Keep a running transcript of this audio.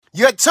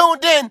You're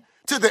tuned in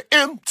to the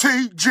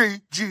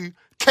MTGG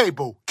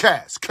Cable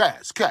Cast,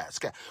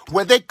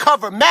 where they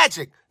cover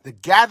Magic, the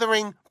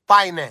Gathering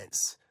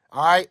Finance.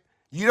 All right?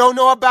 You don't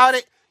know about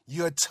it?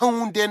 You're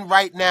tuned in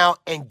right now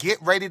and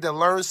get ready to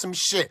learn some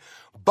shit.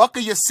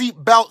 Buckle your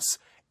seat belts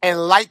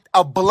and light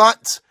a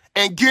blunt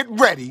and get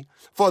ready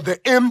for the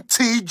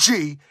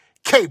MTG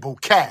Cable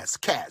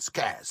Cast,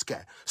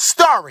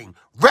 starring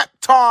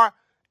Reptar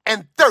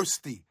and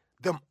Thirsty,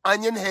 them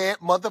onion head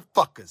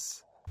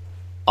motherfuckers.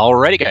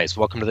 Alrighty, guys,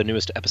 welcome to the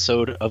newest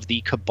episode of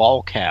the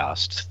Cabal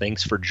Cast.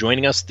 Thanks for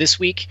joining us this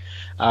week.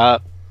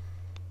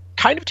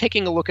 Kind of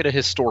taking a look at a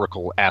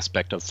historical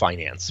aspect of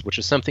finance, which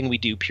is something we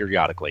do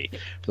periodically.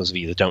 For those of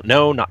you that don't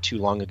know, not too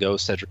long ago,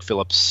 Cedric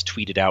Phillips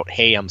tweeted out,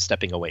 "Hey, I'm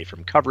stepping away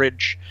from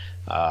coverage,"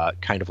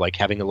 kind of like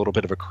having a little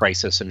bit of a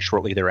crisis, and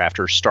shortly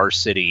thereafter, Star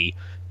City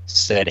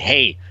said,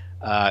 "Hey,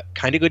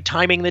 kind of good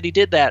timing that he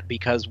did that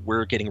because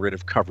we're getting rid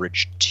of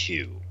coverage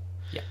too."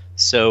 Yeah.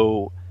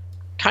 So,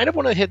 kind of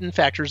one of the hidden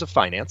factors of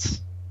finance,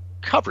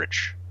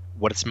 coverage,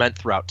 what it's meant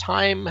throughout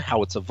time,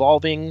 how it's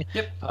evolving.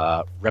 Yep.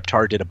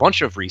 Reptar did a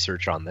bunch of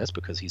research on this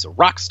because he's a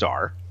rock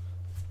star,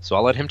 so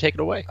I'll let him take it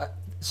away.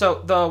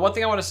 So the one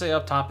thing I want to say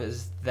up top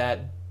is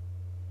that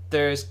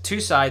there's two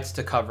sides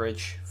to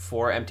coverage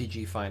for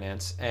MTG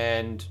Finance,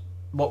 and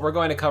what we're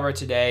going to cover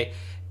today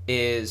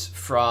is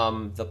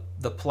from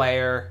the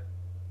player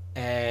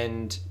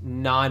and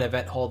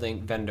non-event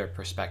holding vendor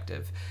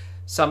perspective.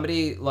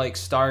 Somebody like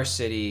Star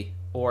City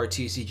or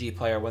TCG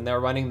Player, when they're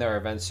running their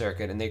event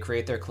circuit and they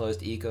create their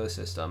closed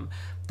ecosystem,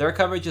 their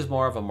coverage is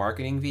more of a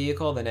marketing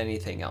vehicle than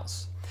anything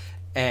else.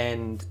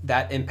 And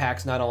that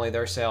impacts not only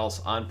their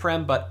sales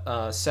on-prem,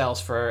 but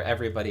sales for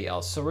everybody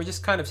else. So we're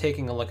just kind of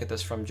taking a look at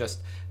this from just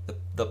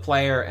the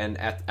player and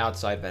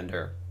outside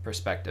vendor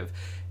perspective.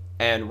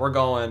 And we're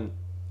going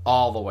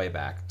all the way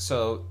back.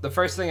 So the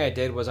first thing I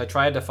did was I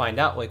tried to find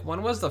out, like,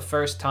 when was the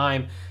first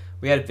time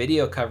we had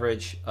video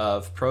coverage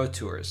of Pro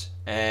Tours?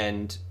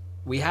 And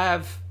we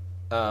have...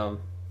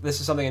 this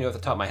is something I knew off the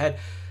top of my head.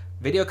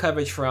 Video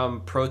coverage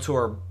from Pro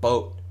Tour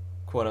Boat,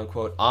 quote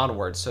unquote,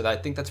 onwards. So I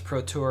think that's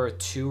Pro Tour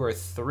 2 or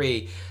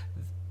 3.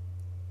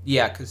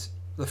 Yeah, because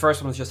the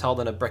first one was just held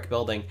in a brick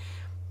building.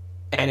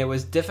 And it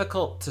was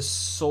difficult to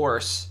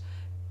source,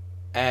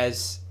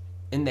 as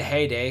in the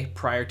heyday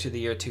prior to the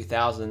year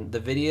 2000, the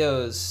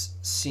videos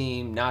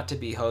seem not to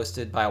be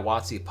hosted by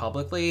WotC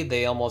publicly.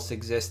 They almost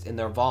exist in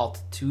their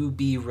vault to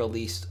be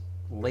released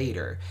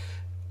later.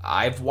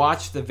 I've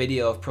watched the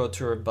video of Pro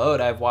Tour Boat.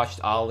 I've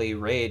watched Ollie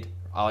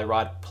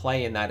Rod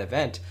play in that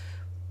event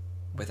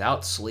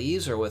without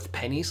sleeves or with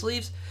penny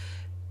sleeves.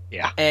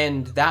 Yeah.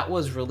 And that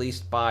was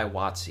released by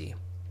WotC.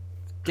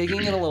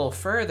 Digging in a little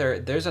further,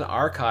 there's an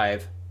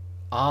archive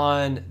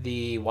on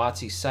the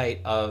WotC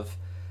site of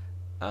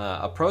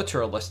a Pro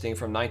Tour listing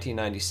from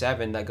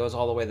 1997 that goes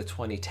all the way to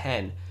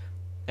 2010.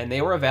 And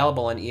they were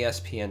available on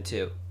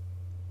ESPN2.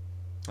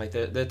 Like,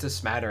 there's a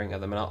smattering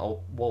of them, and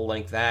we'll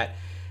link that.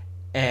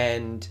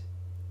 And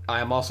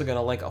I'm also going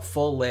to link a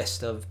full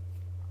list of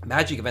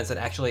Magic events that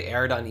actually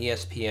aired on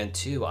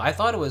ESPN2. I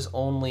thought it was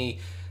only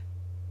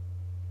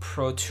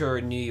Pro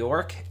Tour New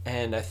York,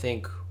 and I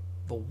think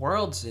the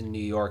World's in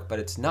New York, but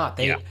it's not.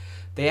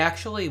 They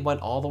actually went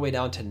all the way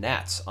down to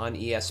Nats on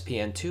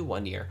ESPN2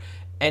 one year.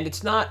 And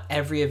it's not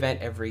every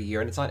event every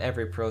year, and it's not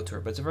every Pro Tour,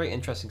 but it's a very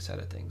interesting set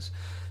of things.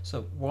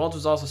 So Worlds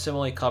was also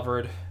similarly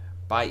covered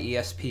by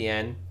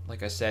ESPN.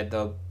 Like I said,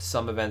 though,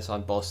 some events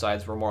on both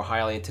sides were more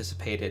highly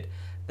anticipated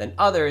than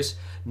others,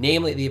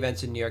 namely the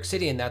events in New York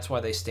City, and that's why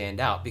they stand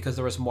out, because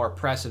there was more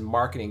press and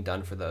marketing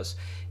done for those.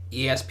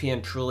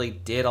 ESPN truly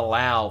did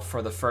allow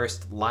for the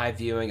first live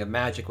viewing of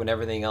Magic when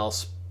everything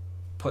else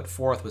put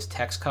forth was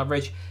text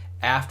coverage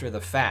after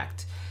the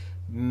fact.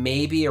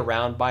 Maybe a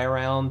round by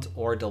round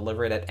or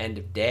delivered at end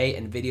of day,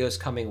 and videos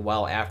coming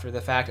well after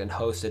the fact and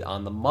hosted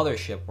on the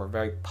mothership were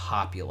very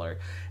popular.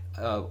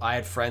 I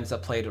had friends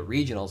that played at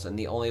regionals, and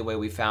the only way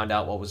we found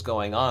out what was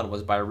going on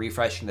was by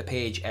refreshing the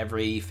page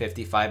every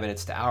 55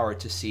 minutes to hour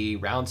to see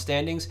round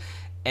standings,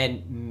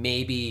 and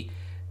maybe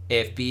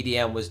if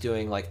BDM was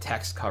doing like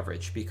text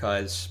coverage,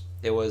 because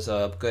it was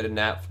good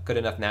enough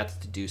Nats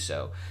to do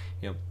so.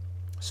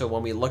 So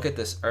when we look at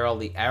this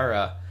early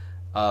era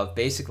of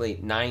basically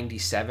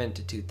 97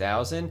 to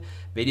 2000,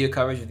 video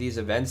coverage of these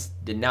events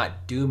did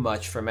not do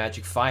much for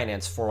Magic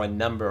Finance for a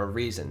number of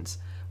reasons.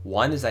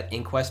 One is that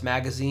Inquest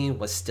magazine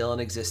was still in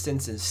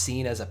existence and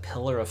seen as a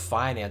pillar of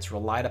finance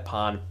relied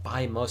upon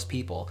by most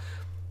people.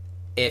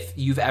 If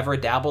you've ever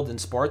dabbled in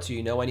sports or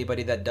you know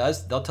anybody that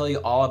does, they'll tell you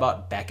all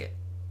about Beckett.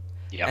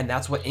 Yep. And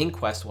that's what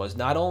Inquest was.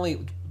 Not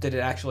only did it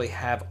actually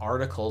have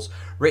articles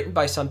written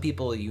by some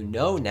people you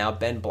know now.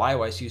 Ben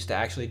Bleiweiss used to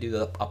actually do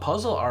a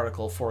puzzle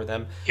article for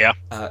them. Yeah.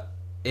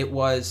 It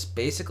was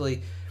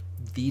basically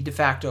the de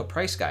facto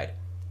price guide.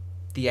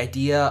 The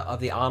idea of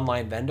the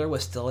online vendor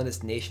was still in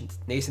its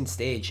nascent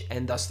stage,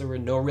 and thus there were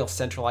no real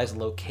centralized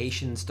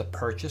locations to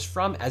purchase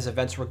from as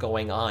events were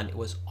going on. It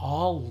was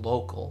all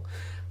local.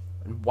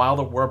 While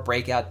there were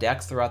breakout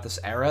decks throughout this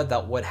era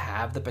that would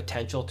have the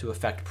potential to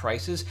affect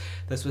prices,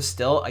 this was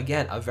still,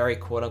 again, a very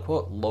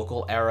quote-unquote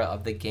local era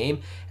of the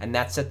game, and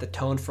that set the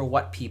tone for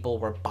what people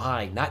were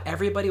buying. Not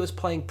everybody was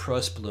playing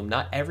Prostbloom.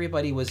 Not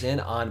everybody was in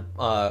on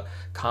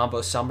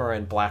Combo Summer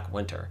and Black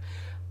Winter.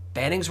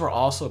 Bannings were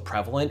also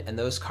prevalent, and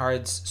those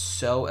cards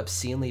so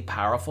obscenely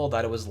powerful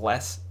that it was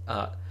less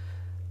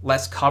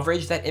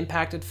coverage that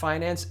impacted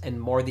finance and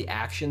more the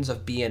actions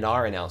of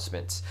BNR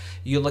announcements.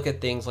 You look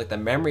at things like the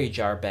Memory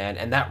Jar ban,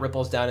 and that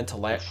ripples down into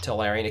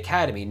Tolarian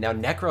Academy. Now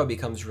Necro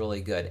becomes really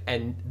good,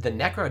 and the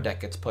Necro deck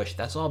gets pushed.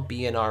 That's all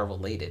BNR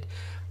related.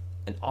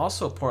 And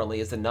also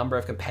importantly is the number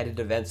of competitive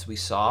events we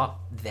saw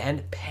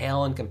then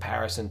pale in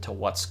comparison to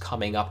what's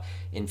coming up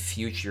in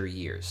future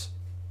years.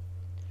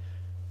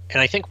 And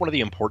I think one of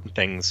the important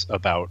things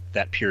about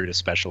that period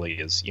especially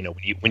is,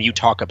 when you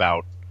talk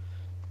about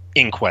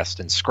Inquest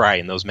and Scry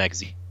and those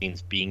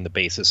magazines being the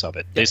basis of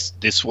it.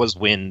 This was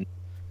when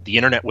the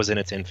internet was in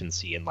its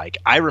infancy, and like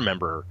I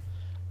remember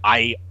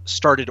I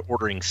started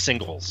ordering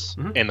singles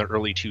in the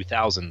early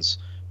 2000s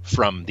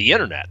from the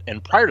internet,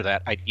 and prior to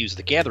that I'd used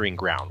the Gathering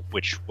Ground,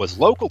 which was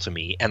local to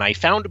me, and I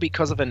found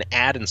because of an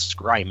ad in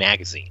Scry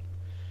magazine,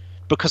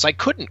 because I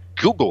couldn't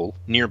Google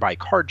nearby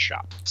card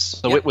shops.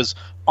 So it was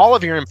all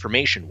of your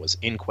information was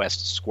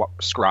Inquest,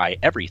 Scry,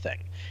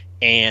 everything.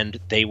 And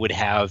they would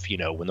have,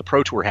 when the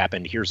Pro Tour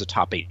happened, here's a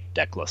top 8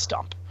 deck list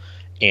dump.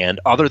 And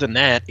other than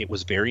that, it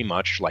was very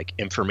much like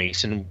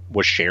information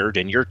was shared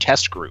in your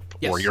test group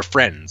or your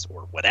friends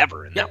or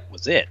whatever, and that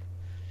was it.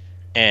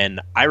 And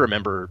I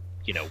remember,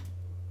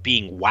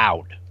 being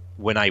wowed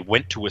when I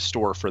went to a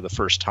store for the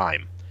first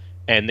time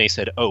and they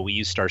said, "Oh, we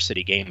use Star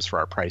City Games for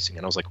our pricing."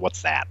 And I was like,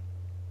 "What's that?"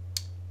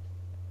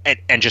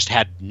 And just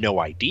had no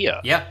idea.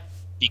 Yeah.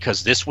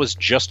 Because this was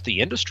just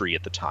the industry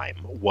at the time.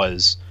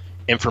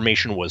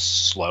 Information was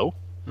slow.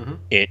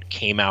 It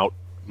came out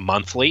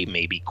monthly,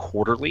 maybe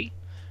quarterly.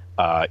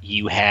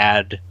 You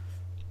had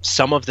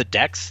some of the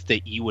decks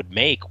that you would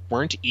make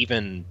weren't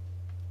even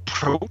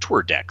Pro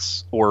Tour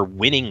decks or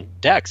winning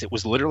decks. It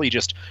was literally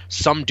just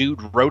some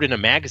dude wrote in a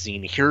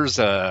magazine, "Here's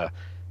a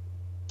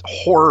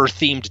horror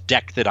themed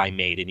deck that I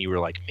made," and you were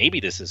like, "Maybe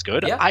this is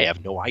good." I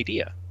have no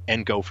idea,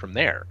 and go from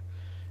there.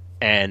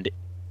 And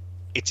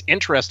it's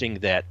interesting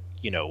that,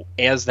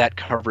 as that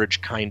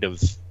coverage kind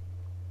of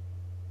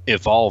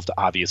evolved,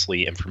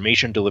 obviously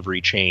information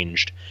delivery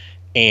changed,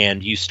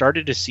 and you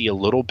started to see a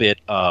little bit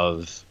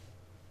of,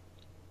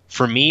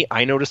 for me,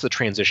 I noticed the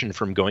transition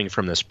from going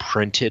from this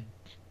printed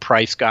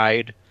price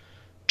guide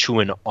to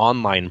an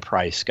online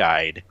price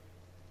guide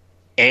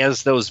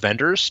as those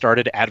vendors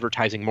started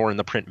advertising more in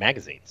the print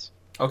magazines.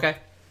 Okay.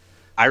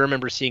 I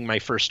remember seeing my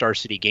first Star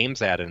City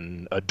Games ad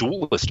in a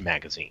Duelist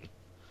magazine,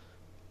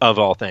 of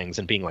all things,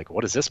 and being like,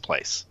 "What is this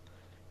place?"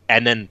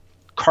 And then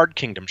Card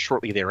Kingdom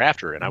shortly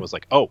thereafter, and I was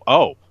like,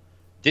 oh,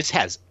 this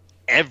has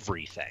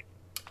everything.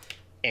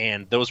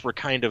 And those were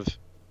kind of,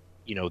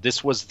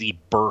 this was the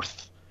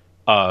birth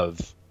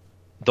of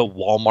the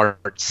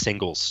Walmart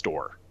singles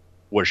store,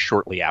 was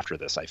shortly after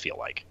this, I feel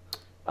like.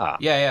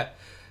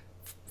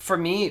 For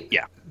me,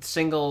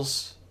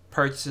 singles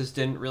purchases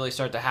didn't really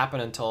start to happen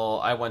until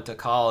I went to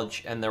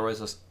college and there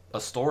was a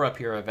store up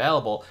here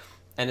available.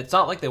 And it's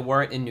not like they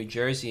weren't in New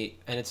Jersey,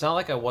 and it's not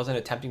like I wasn't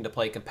attempting to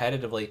play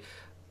competitively,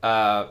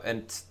 and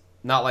it's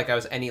not like I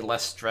was any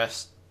less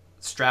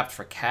strapped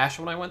for cash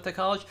when I went to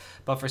college,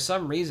 but for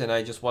some reason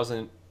I just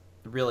wasn't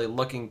really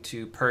looking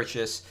to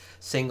purchase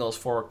singles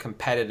for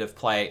competitive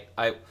play.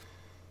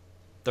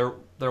 There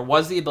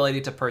was the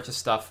ability to purchase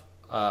stuff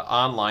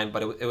online,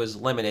 but it was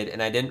limited,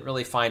 and I didn't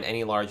really find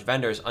any large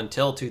vendors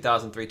until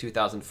 2003,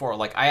 2004.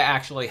 Like, I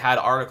actually had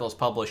articles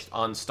published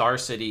on Star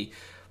City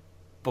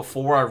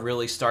before I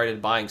really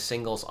started buying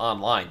singles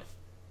online.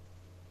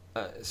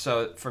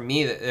 So for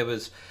me, it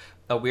was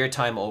a weird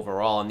time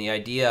overall, and the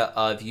idea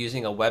of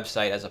using a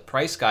website as a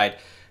price guide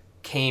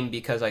came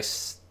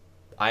because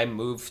I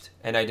moved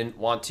and I didn't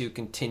want to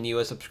continue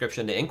a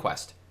subscription to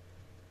Inquest.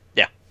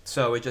 Yeah.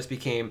 So it just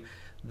became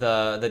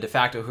the de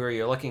facto who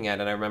you're looking at.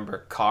 And I remember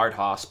Card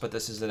Hoss, but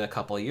this is in a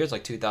couple of years,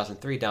 like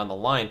 2003 down the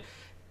line.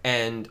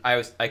 And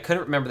I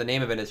couldn't remember the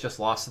name of it. It's just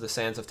lost to the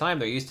sands of time.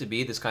 There used to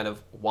be this kind of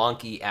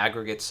wonky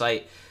aggregate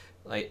site,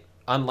 like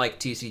unlike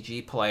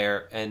TCG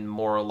Player and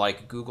more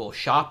like Google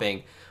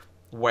Shopping,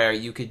 where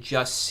you could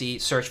just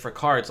search for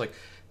cards. Like,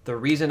 the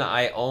reason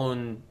I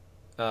own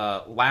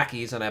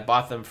lackeys and I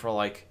bought them for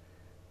like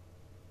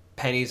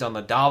pennies on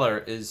the dollar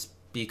is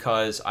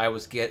because I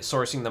was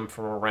sourcing them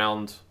from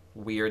around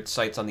weird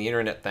sites on the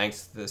internet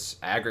thanks to this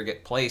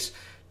aggregate place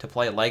to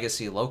play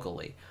Legacy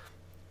locally.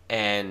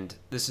 And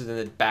this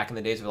is back in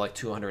the days of like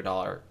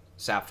 $200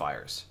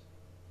 Sapphires.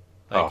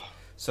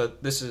 So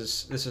this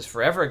is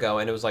forever ago,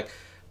 and it was like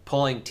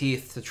pulling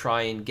teeth to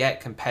try and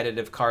get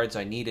competitive cards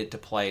I needed to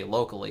play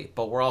locally.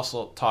 But we're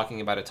also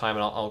talking about a time,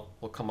 and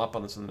we'll come up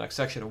on this in the next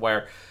section,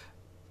 where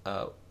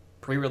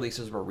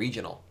pre-releases were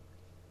regional.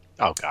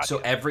 Oh god, so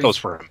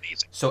those were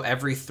amazing. So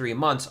every 3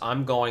 months,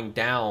 I'm going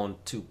down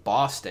to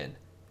Boston,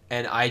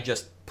 and I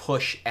just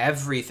push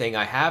everything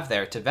I have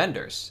there to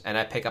vendors, and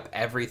I pick up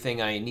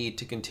everything I need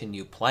to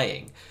continue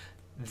playing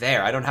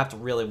there. I don't have to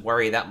really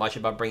worry that much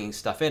about bringing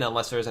stuff in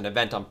unless there's an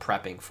event I'm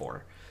prepping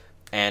for.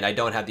 And I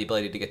don't have the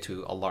ability to get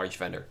to a large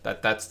vendor.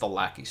 That's the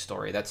Lackey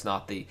story. That's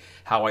not the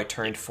how I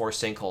turned 4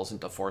 sinkholes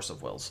into Force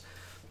of Wills.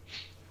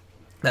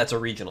 That's a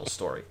regional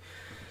story.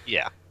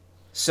 Yeah.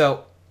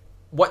 So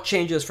what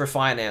changes for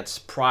finance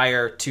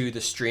prior to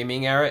the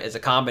streaming era is a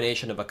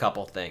combination of a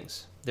couple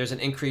things. There's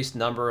an increased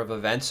number of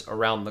events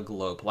around the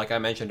globe. Like I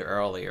mentioned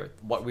earlier,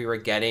 what we were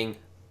getting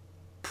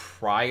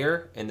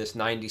prior in this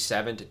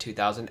 97 to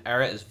 2000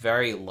 era is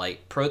very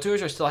light. Pro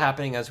Tours are still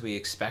happening as we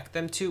expect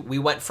them to. We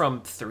went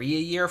from 3 a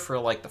year for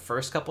like the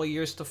first couple of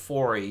years to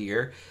 4 a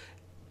year,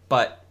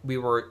 but we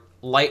were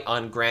light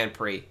on Grand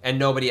Prix and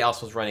nobody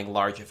else was running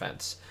large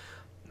events.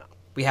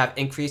 We have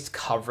increased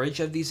coverage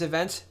of these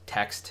events,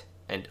 text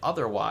and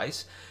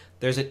otherwise.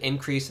 There's an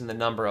increase in the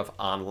number of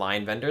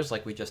online vendors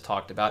like we just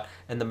talked about,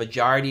 and the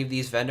majority of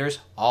these vendors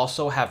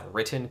also have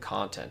written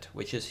content,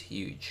 which is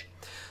huge.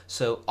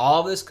 So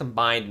all this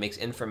combined makes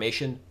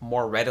information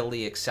more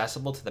readily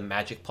accessible to the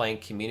Magic playing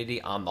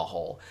community on the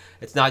whole.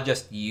 It's not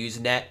just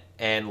Usenet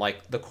and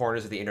like the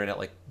corners of the internet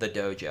like the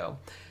dojo.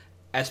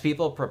 As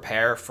people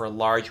prepare for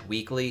large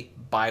weekly,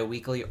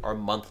 bi-weekly, or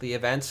monthly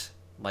events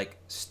like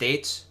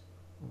states,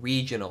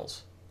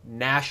 regionals,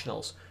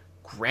 nationals,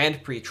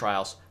 Grand Prix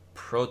trials,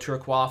 Pro Tour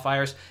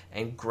qualifiers,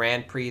 and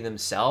Grand Prix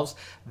themselves,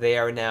 they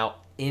are now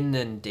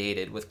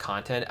inundated with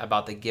content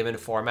about the given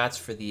formats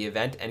for the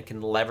event and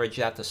can leverage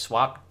that to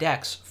swap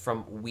decks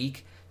from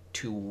week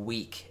to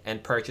week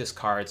and purchase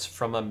cards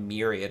from a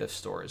myriad of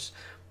stores.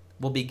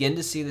 We'll begin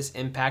to see this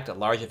impact at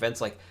large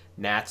events like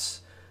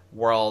Nats,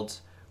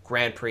 Worlds,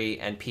 Grand Prix,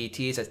 and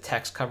PTs as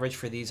text coverage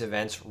for these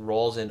events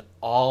rolls in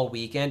all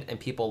weekend and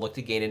people look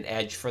to gain an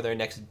edge for their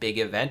next big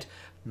event,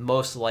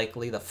 most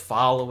likely the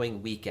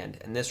following weekend.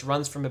 And this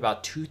runs from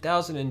about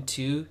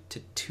 2002 to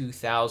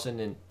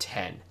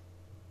 2010.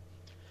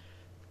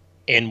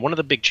 And one of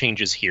the big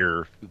changes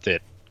here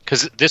that,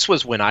 because this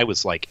was when I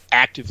was like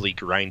actively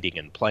grinding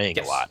and playing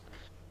a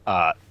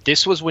lot.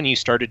 This was when you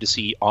started to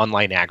see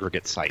online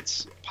aggregate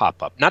sites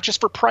pop up, not just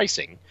for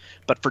pricing,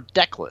 but for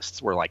deck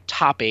lists where like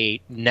Top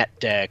 8,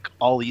 NetDeck,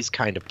 all these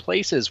kind of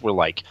places were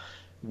like,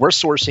 we're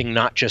sourcing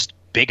not just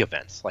big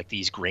events like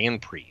these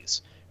Grand Prix.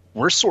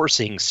 We're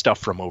sourcing stuff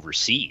from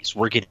overseas.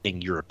 We're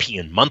getting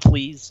European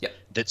monthlies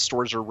that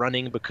stores are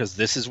running because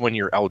this is when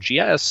your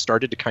LGS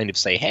started to kind of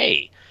say,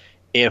 hey,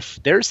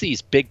 if there's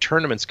these big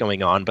tournaments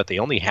going on, but they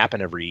only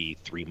happen every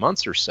 3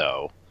 months or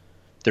so,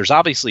 there's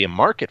obviously a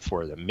market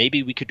for them.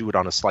 Maybe we could do it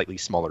on a slightly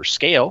smaller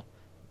scale,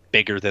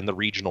 bigger than the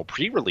regional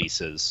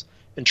pre-releases,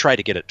 and try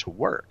to get it to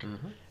work.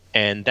 Mm-hmm.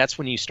 And that's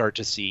when you start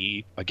to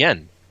see,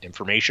 again,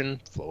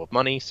 information, flow of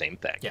money, same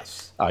thing.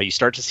 Yes. You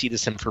start to see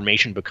this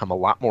information become a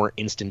lot more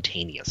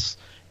instantaneous,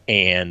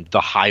 and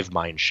the hive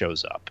mind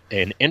shows up.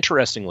 And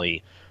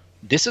interestingly,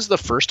 this is the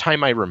first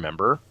time I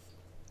remember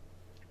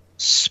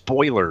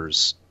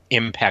spoilers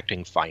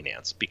impacting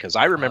finance, because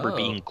I remember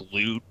being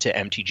glued to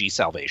MTG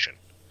Salvation,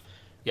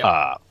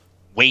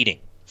 waiting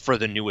for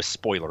the newest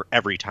spoiler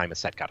every time a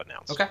set got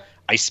announced. Okay.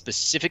 I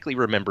specifically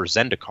remember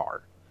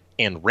Zendikar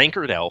and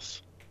Rankered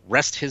Elf,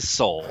 rest his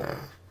soul.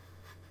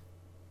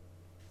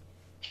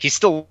 He's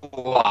still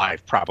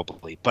alive,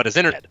 probably, but his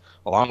internet,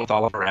 along with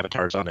all of our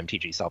avatars on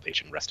MTG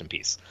Salvation, rest in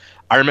peace.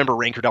 I remember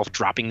Rankered Elf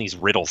dropping these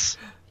riddles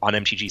on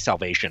MTG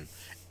Salvation,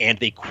 and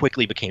they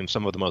quickly became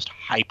some of the most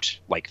hyped,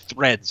 like,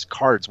 threads,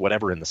 cards,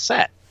 whatever in the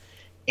set.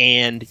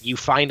 And you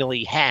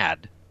finally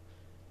had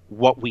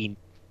what we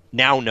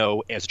now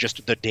know as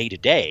just the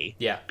day-to-day,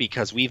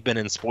 because we've been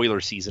in spoiler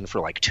season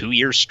for, like, 2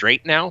 years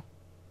straight now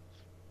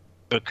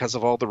because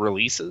of all the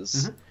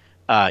releases.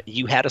 Mm-hmm.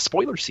 You had a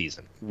spoiler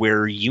season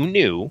where you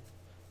knew,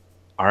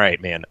 all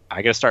right, man,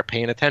 I got to start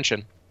paying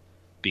attention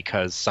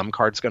because some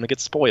card's going to get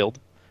spoiled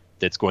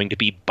that's going to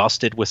be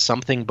busted with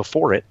something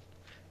before it.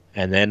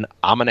 And then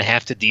I'm going to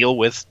have to deal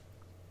with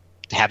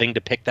having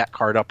to pick that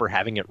card up or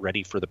having it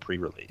ready for the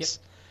pre-release.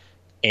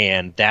 Yep.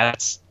 And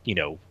that's, you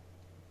know,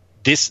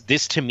 this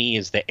to me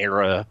is the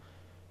era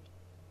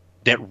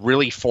that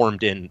really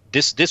formed in.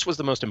 This was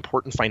the most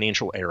important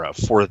financial era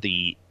for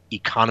the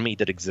economy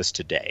that exists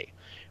today,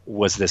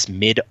 was this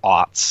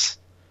mid-aughts,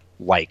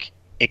 like,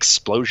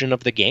 explosion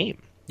of the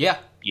game. Yeah.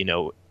 You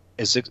know,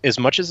 as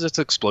much as it's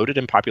exploded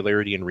in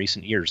popularity in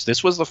recent years,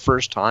 this was the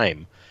first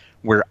time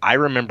where I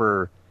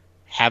remember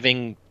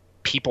having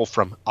people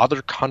from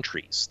other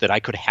countries that I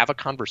could have a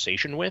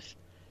conversation with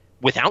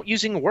without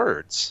using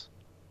words,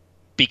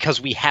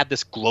 because we had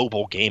this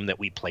global game that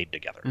we played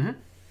together. Mm-hmm.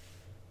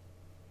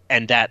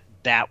 And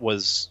that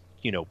was,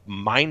 you know,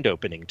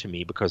 mind-opening to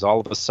me, because all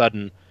of a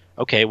sudden,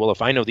 okay, well,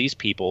 if I know these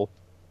people,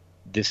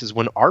 this is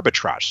when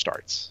arbitrage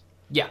starts.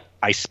 Yeah.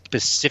 I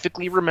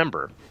specifically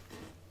remember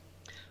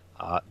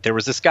there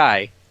was this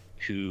guy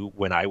who,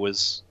 when I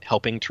was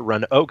helping to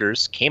run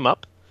Ogres, came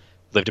up,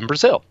 lived in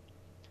Brazil,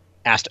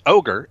 asked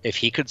Ogre if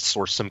he could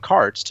source some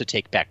cards to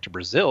take back to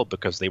Brazil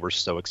because they were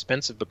so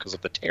expensive because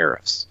of the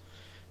tariffs.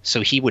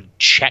 So he would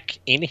check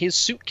in his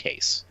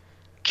suitcase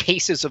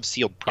cases of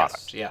sealed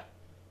product. Yes, yeah.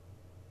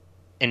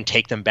 And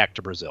take them back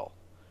to Brazil.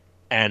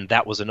 And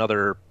that was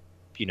another,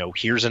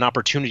 here's an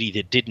opportunity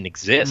that didn't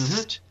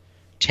exist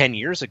 10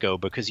 years ago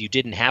because you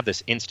didn't have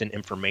this instant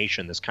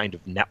information, this kind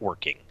of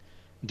networking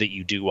that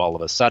you do all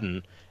of a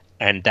sudden.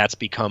 And that's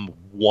become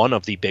one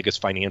of the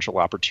biggest financial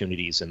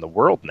opportunities in the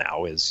world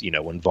now is,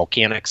 when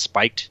Volcanic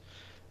spiked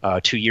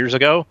 2 years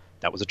ago,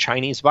 that was a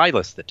Chinese buy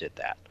list that did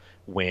that.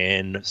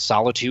 When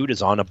Solitude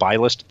is on a buy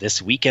list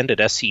this weekend at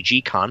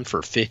SCG Con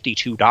for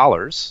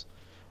 $52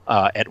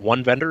 at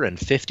one vendor and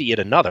 $50 at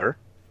another,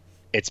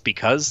 it's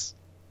because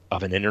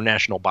of an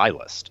international buy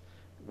list,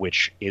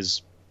 which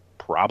is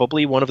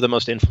probably one of the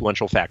most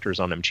influential factors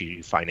on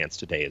MTG Finance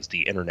today is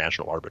the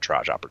international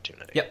arbitrage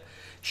opportunity. Yep.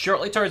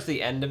 Shortly towards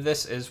the end of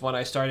this is when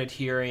I started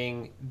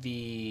hearing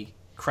the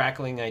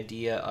crackling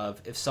idea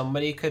of if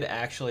somebody could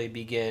actually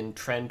begin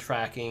trend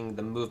tracking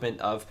the movement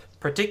of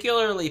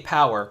particularly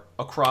power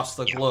across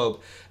the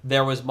globe,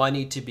 there was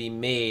money to be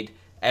made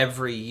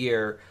every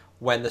year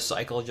when the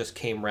cycle just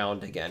came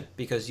round again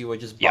because you would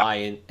just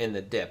buy in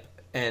the dip.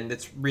 And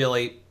it's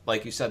really,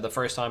 like you said, the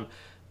first time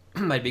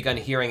I'd begun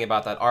hearing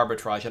about that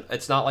arbitrage. And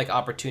it's not like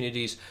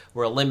opportunities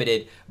were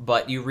limited,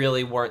 but you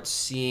really weren't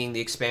seeing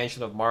the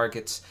expansion of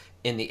markets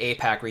in the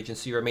APAC region,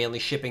 so you were mainly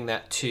shipping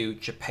that to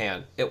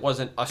Japan. It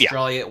wasn't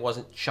Australia, it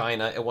wasn't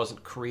China, it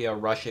wasn't Korea,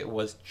 Russia, it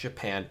was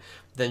Japan.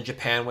 Then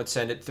Japan would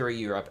send it through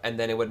Europe, and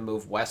then it would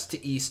move west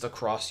to east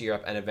across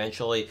Europe and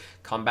eventually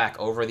come back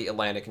over the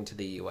Atlantic into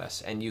the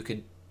US. And you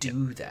could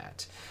do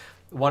that.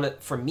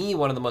 For me,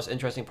 one of the most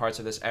interesting parts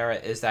of this era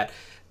is that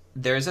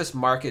there's this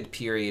market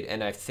period,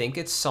 and I think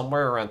it's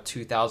somewhere around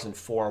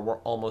 2004, where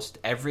almost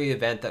every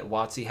event that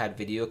WotC had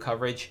video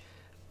coverage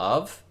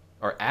of,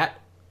 or at,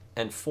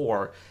 and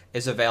for,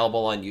 is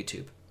available on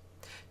YouTube.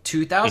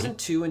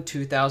 2002 and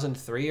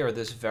 2003 are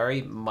this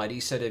very muddy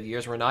set of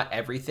years where not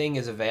everything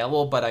is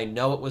available, but I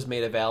know it was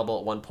made available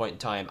at one point in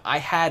time. I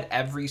had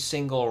every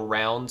single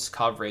round's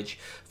coverage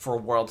for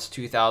Worlds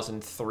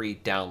 2003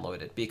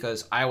 downloaded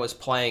because I was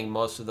playing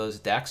most of those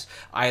decks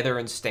either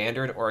in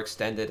standard or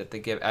extended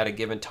at a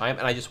given time,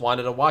 and I just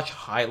wanted to watch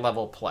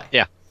high-level play.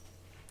 Yeah.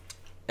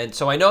 And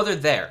so I know they're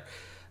there.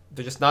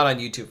 They're just not on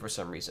YouTube for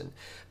some reason.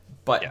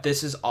 But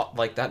this is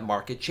like that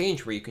market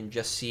change where you can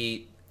just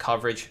see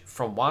coverage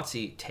from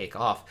WotC take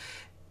off.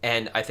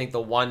 And I think the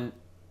one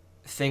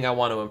thing I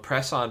want to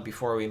impress on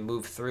before we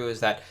move through is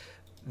that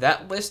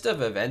list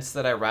of events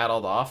that I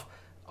rattled off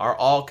are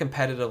all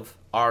competitive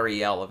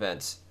REL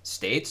events.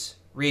 States,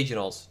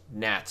 regionals,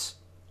 Nats,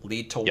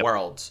 lead to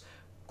Worlds.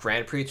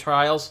 Grand Prix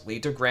trials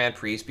lead to Grand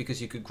Prix because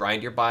you could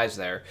grind your buys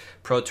there.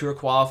 Pro Tour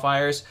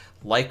qualifiers,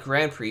 like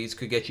Grand Prix,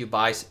 could get you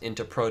buys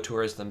into Pro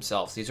Tours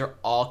themselves. These are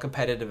all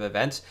competitive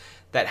events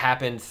that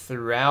happen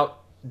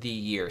throughout the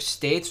year.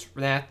 States,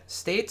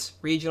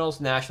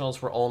 regionals,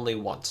 nationals were only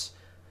once.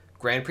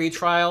 Grand Prix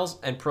trials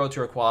and Pro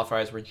Tour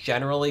qualifiers were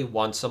generally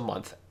once a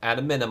month at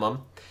a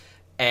minimum,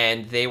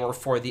 and they were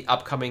for the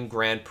upcoming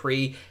Grand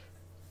Prix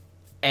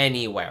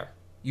anywhere.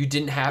 You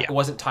didn't have, it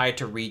wasn't tied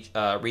to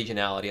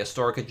regionality. A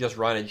store could just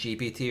run a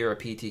GPT or a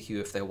PTQ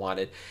if they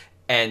wanted.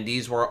 And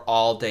these were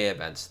all-day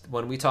events.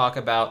 When we talk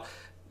about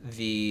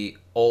the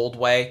old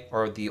way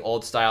or the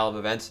old style of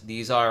events,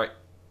 these are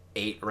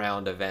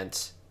 8-round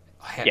events.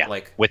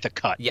 With a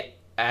cut. Yeah,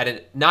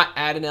 not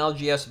at an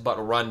LGS,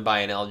 but run by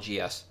an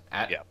LGS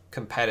at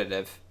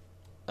competitive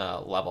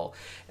level.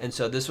 And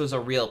so this was a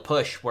real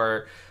push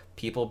where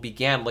people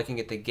began looking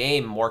at the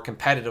game more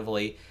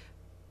competitively,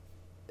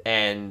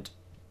 and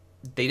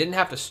they didn't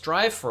have to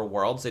strive for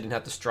Worlds, they didn't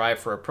have to strive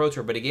for a Pro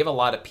Tour, but it gave a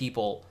lot of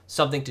people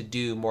something to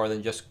do more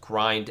than just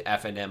grind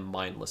F&M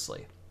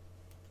mindlessly.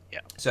 Yeah.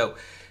 So,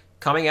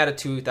 coming out of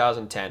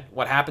 2010,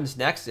 what happens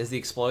next is the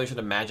explosion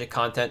of Magic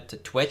content to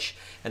Twitch,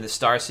 and the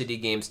Star City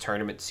Games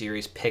tournament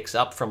series picks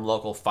up from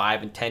local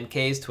 5 and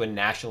 10Ks to a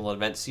national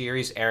event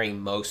series airing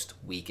most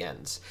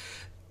weekends.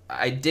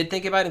 I did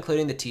think about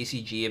including the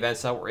TCG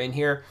events that were in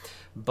here,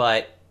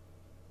 but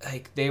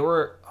they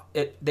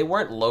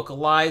weren't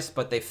localized,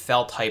 but they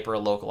felt hyper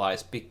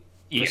localized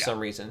for some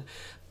reason.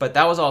 But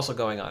that was also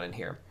going on in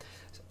here.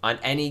 On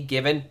any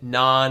given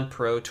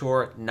non-Pro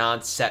Tour,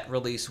 non-set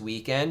release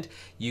weekend,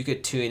 you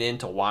could tune in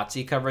to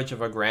WotC coverage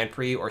of a Grand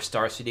Prix or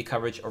Star City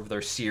coverage of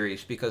their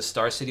series, because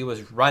Star City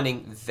was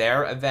running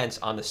their events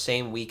on the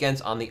same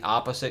weekends on the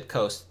opposite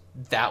coast.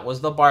 That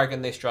was the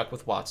bargain they struck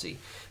with WotC.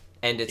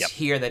 And it's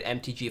here that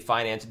MTG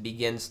Finance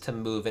begins to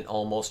move in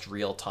almost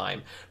real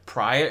time.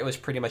 Prior, it was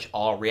pretty much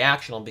all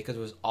reactional because it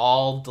was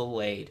all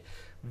delayed.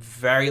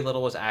 Very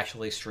little was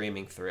actually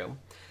streaming through.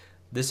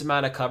 This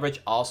amount of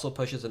coverage also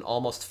pushes an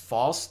almost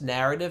false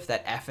narrative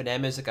that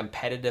F&M is a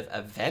competitive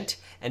event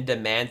and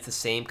demands the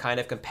same kind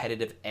of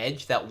competitive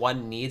edge that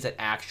one needs at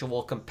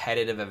actual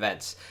competitive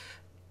events.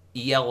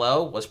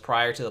 ELO was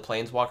prior to the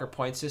Planeswalker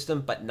point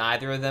system, but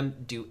neither of them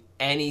do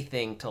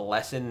anything to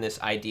lessen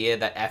this idea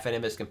that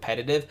F&M is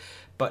competitive,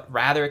 but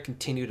rather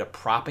continue to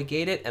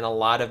propagate it, and a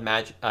lot of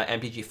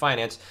MTG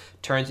Finance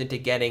turns into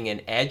getting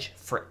an edge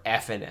for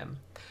F&M.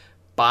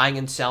 Buying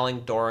and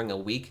selling during a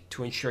week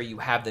to ensure you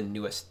have the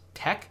newest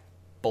tech,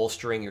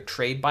 bolstering your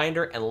trade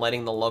binder and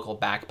letting the local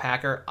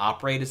backpacker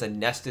operate as a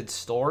nested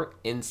store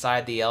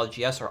inside the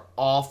LGS are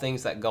all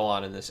things that go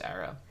on in this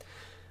era.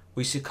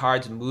 We see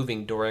cards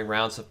moving during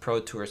rounds of Pro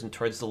Tours and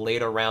towards the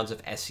later rounds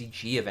of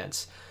SCG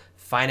events.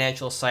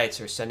 Financial sites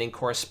are sending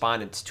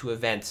correspondents to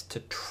events to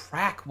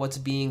track what's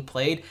being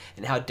played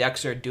and how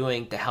decks are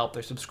doing to help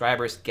their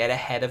subscribers get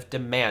ahead of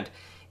demand.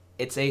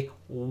 It's a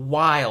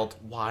wild,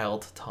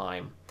 wild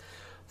time.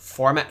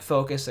 Format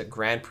focus at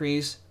Grand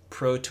Prix,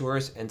 Pro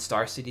Tours, and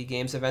Star City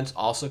Games events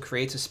also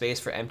creates a space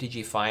for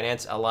MTG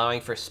Finance, allowing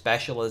for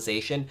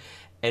specialization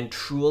and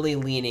truly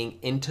leaning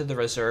into the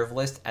reserve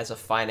list as a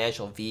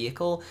financial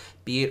vehicle,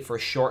 be it for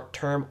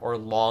short-term or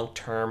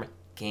long-term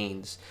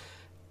gains.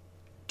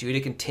 Due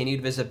to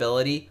continued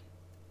visibility,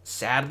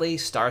 sadly,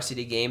 Star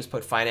City Games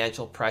put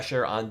financial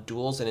pressure on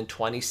duels, and in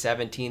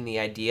 2017, the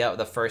idea of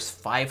the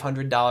first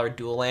 $500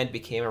 dual land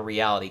became a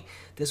reality.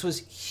 This was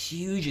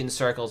huge in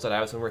circles that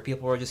I was in, where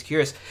people were just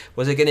curious,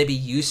 was it going to be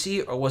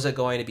UC or was it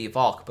going to be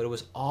Volk? But it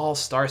was all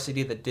Star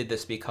City that did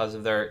this because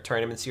of their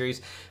tournament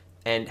series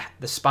and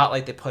the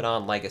spotlight they put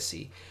on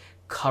Legacy.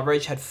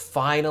 Coverage had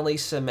finally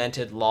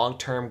cemented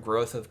long-term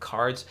growth of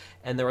cards,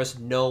 and there was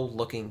no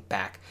looking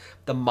back.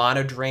 The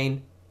Mono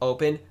Drain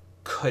Open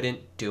couldn't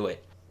do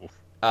it.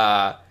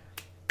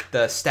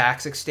 The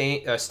Stack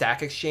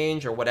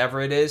Exchange or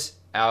whatever it is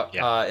out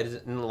it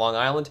is in Long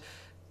Island,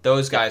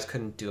 those guys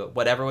couldn't do it.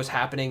 Whatever was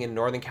happening in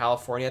Northern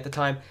California at the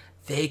time,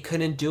 they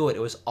couldn't do it.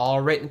 It was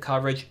all written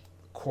coverage,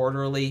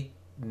 quarterly,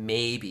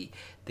 maybe.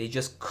 They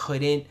just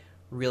couldn't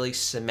really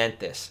cement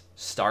this.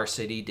 Star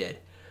City did.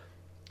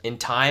 In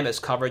time, as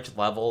coverage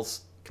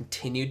levels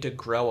continued to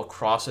grow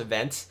across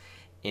events,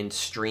 in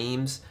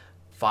streams,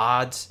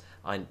 VODs,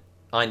 on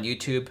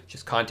YouTube,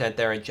 just content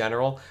there in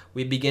general,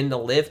 we begin to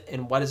live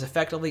in what is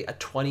effectively a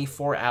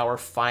 24-hour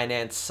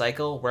finance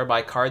cycle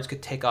whereby cards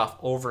could take off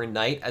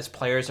overnight as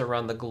players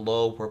around the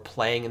globe were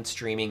playing and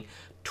streaming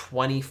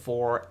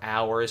 24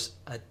 hours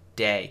a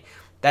day.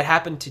 That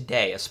happened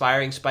today.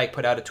 Aspiring Spike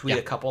put out a tweet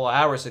a couple of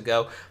hours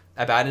ago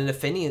about an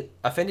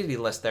affinity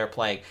list they're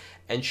playing,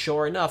 and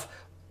sure enough,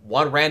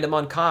 one random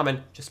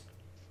uncommon just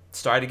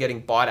started getting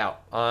bought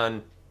out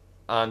on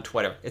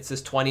Twitter. It's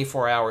this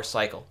 24-hour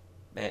cycle.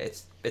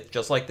 It's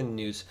just like the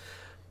news.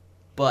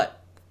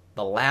 But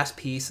the last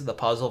piece of the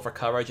puzzle for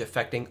coverage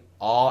affecting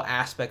all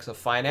aspects of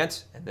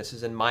finance, and this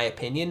is in my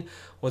opinion,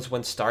 was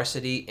when Star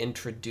City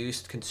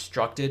introduced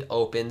constructed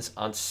opens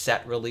on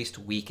set released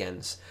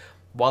weekends.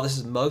 While this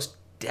is most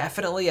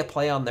definitely a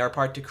play on their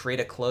part to create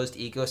a closed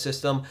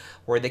ecosystem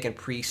where they can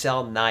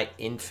pre-sell nigh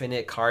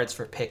infinite cards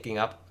for picking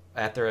up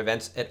at their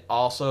events, it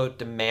also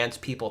demands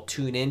people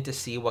tune in to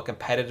see what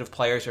competitive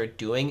players are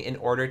doing in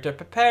order to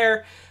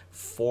prepare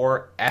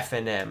for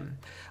FNM.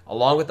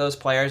 Along with those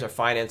players are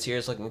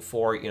financiers looking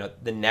for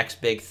the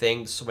next big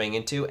thing to swing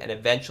into, and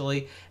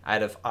eventually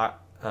out of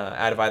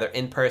either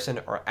in-person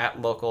or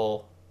at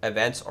local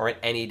events or in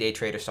any day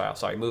trader style.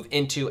 Move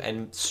into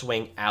and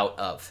swing out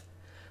of.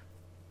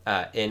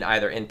 In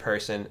either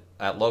in-person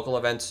at local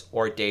events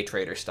or day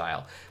trader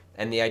style.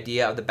 And the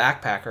idea of the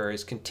backpacker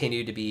is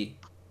continued to be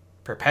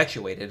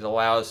perpetuated. It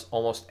allows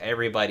almost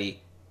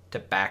everybody to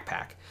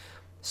backpack.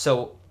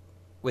 So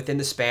within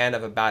the span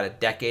of about a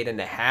decade and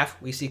a half,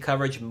 we see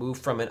coverage move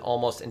from an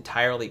almost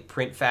entirely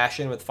print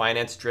fashion with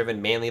finance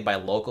driven mainly by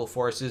local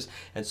forces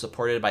and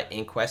supported by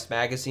Inquest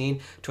magazine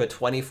to a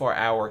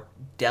 24-hour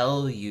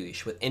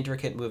deluge with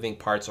intricate moving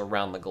parts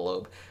around the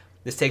globe.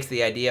 This takes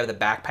the idea of the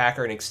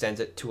backpacker and extends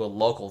it to a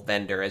local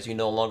vendor, as you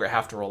no longer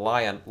have to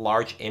rely on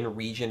large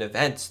in-region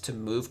events to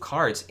move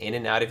cards in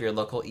and out of your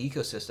local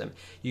ecosystem.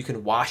 You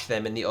can wash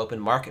them in the open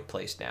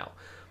marketplace now.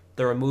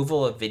 The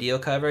removal of video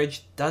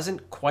coverage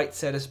doesn't quite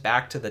set us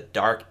back to the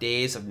dark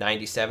days of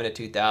 97 to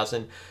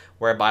 2000,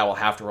 whereby we'll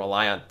have to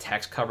rely on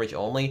text coverage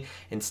only.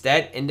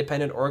 Instead,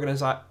 independent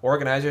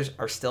organizers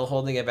are still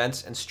holding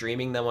events and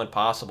streaming them when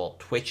possible.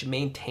 Twitch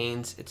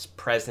maintains its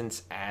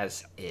presence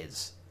as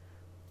is.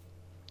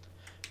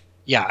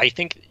 Yeah, I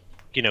think,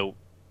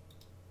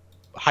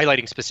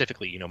 highlighting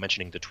specifically,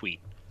 mentioning the tweet,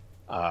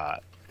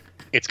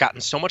 it's gotten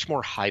so much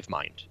more hive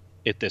mind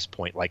at this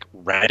point, like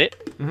Reddit,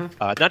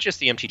 not just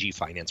the MTG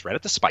Finance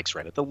Reddit, the Spikes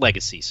Reddit, the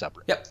Legacy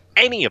subreddit,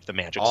 any of the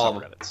Magic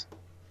subreddits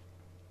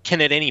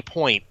can at any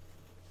point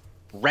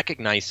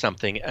recognize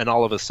something and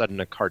all of a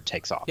sudden a card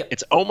takes off.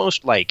 It's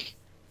almost like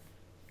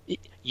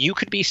you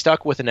could be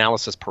stuck with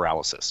analysis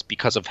paralysis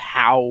because of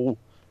how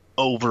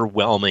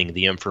overwhelming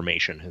the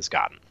information has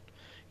gotten.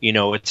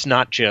 It's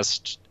not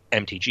just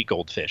MTG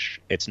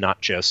Goldfish. It's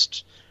not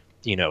just,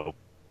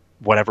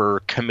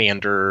 whatever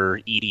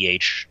Commander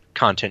EDH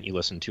content you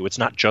listen to. It's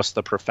not just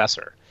the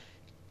Professor.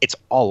 It's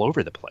all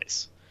over the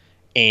place.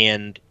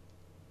 And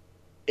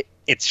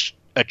it's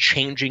a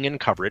changing in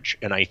coverage.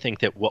 And I think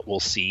that what we'll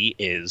see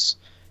is,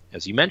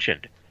 as you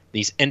mentioned,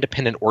 these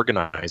independent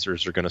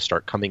organizers are going to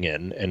start coming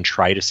in and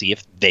try to see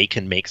if they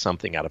can make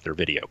something out of their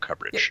video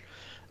coverage.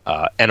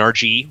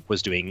 NRG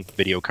was doing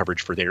video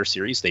coverage for their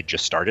series. They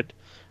just started.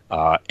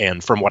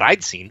 And from what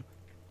I'd seen,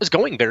 it was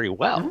going very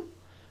well.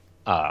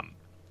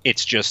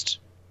 It's just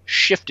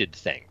shifted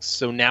things.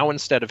 So now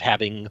instead of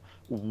having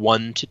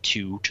 1 to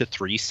 2 to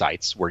 3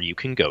 sites where you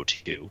can go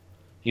to,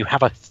 you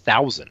have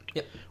 1,000.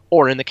 Yep.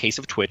 Or in the case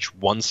of Twitch,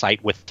 one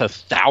site with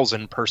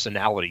 1,000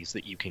 personalities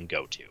that you can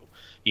go to.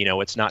 You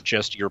know, it's not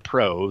just your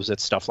pros,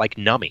 it's stuff like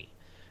Nummy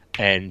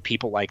and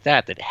people like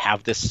that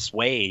have this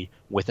sway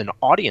with an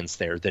audience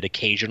there that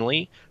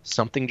occasionally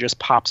something just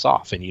pops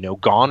off. And, you know,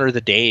 gone are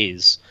the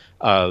days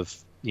of,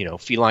 you know,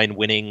 Feline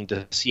winning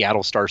the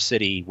Seattle Star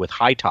City with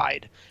High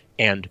Tide.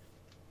 And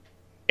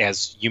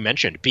as you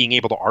mentioned, being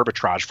able to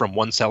arbitrage from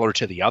one seller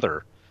to the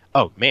other.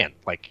 Oh, man,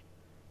 like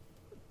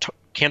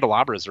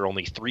candelabras are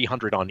only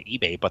 300 on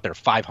eBay, but they're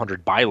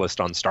 500 buy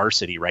list on Star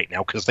City right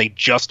now because they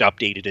just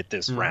updated it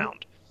this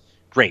round.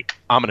 Great.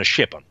 I'm going to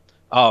ship them.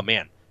 Oh,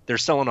 man. They're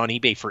selling on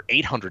eBay for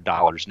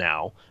 $800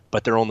 now,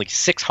 but they're only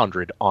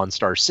 $600 on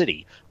Star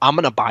City. I'm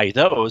going to buy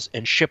those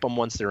and ship them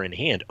once they're in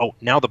hand. Oh,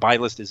 now the buy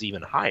list is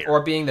even higher.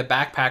 Or being the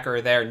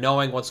backpacker there,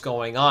 knowing what's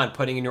going on,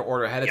 putting in your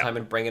order ahead of time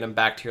and bringing them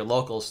back to your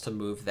locals to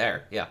move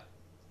there. Yeah.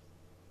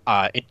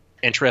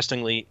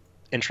 Interesting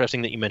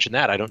that you mentioned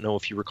that. I don't know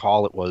if you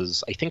recall, it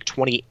was, I think,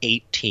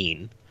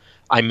 2018.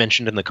 I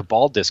mentioned in the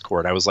Cabal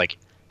Discord, I was like,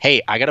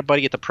 hey, I got a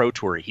buddy at the Pro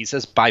Tour. He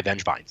says buy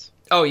Vengevines.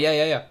 Oh,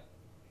 yeah.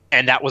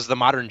 And that was the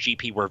modern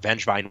GP where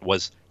Vengevine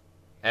was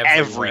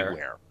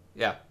everywhere.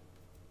 Yeah.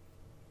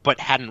 But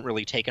hadn't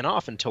really taken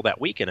off until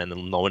that weekend. And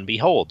then lo and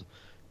behold,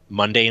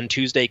 Monday and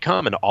Tuesday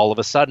come, and all of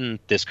a sudden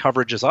this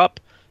coverage is up.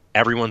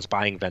 Everyone's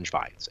buying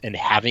Vengevines and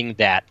having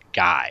that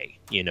guy,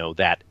 you know,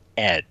 that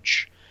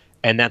edge.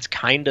 And that's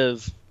kind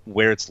of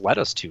where it's led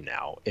us to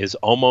now, is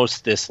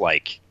almost this,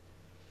 like,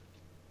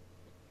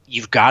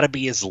 you've got to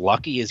be as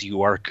lucky as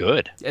you are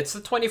good. It's the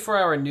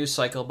 24-hour news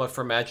cycle, but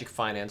for Magic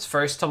Finance.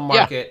 First to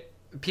market. Yeah.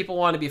 People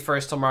want to be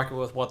first to market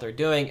with what they're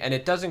doing, and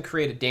it doesn't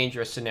create a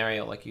dangerous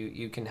scenario like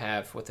you can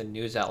have with a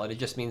news outlet. It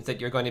just means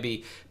that you're going to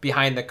be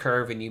behind the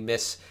curve and you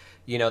miss,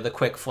 you know, the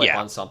quick flip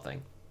on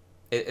something.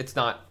 It's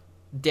not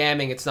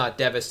damning. It's not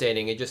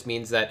devastating. It just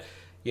means that,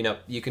 you know,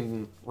 you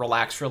can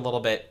relax for a little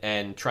bit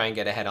and try and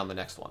get ahead on the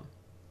next one.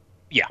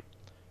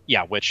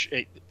 Yeah, which,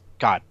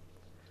 God,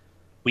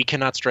 we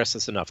cannot stress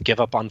this enough. Give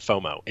up on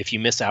FOMO. If you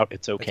miss out,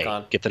 it's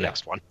okay. Get the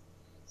next one.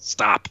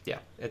 Stop. Yeah,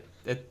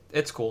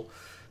 it's cool.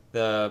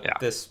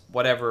 This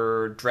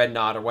whatever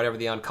Dreadnought or whatever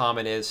the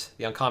uncommon is,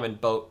 the uncommon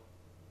boat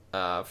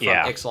from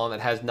Ixalan that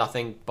has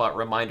nothing but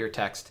reminder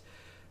text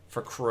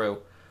for crew.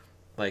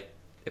 Like,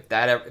 if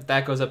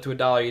that goes up to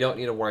 $1, you don't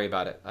need to worry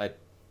about it. I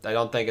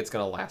don't think it's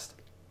gonna last.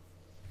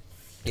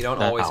 You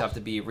don't always have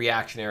to be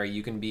reactionary.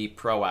 You can be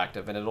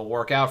proactive, and it'll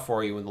work out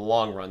for you in the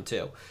long run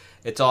too.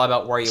 It's all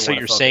about where you want to focus. So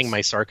you're saying my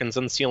Sarkans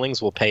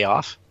Unsealings will pay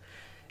off?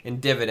 In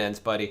dividends,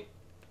 buddy.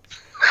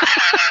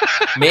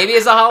 Maybe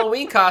as a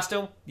Halloween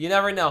costume. You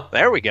never know.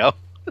 There we go.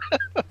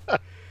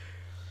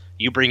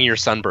 You bring your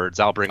Sunbirds.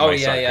 I'll bring my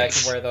Sarkans. Oh, yeah, I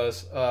can wear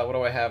those. What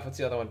do I have? What's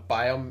the other one?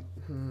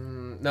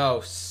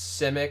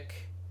 Simic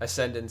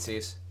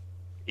Ascendancies.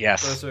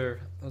 Yes.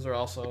 Those are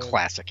also...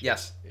 Classic.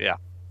 Yes. Yeah.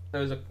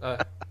 There was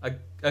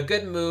a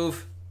good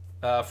move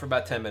for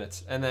about 10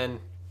 minutes, and then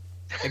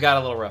it got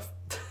a little rough.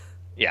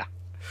 Yeah.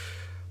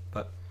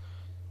 But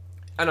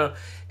I don't know.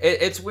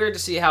 It's weird to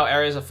see how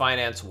areas of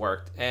finance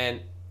worked, and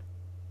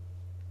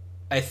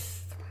I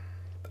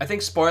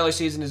think spoiler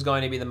season is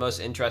going to be the most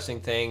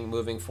interesting thing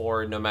moving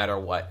forward, no matter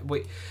what.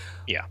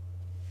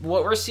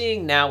 What we're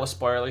seeing now with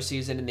spoiler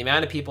season and the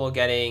amount of people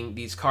getting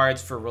these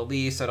cards for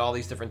release at all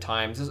these different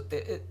times,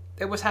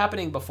 it was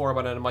happening before,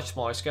 but on a much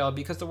smaller scale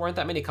because there weren't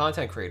that many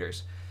content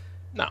creators.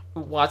 No.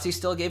 WotC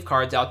still gave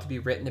cards out to be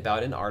written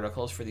about in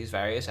articles for these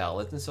various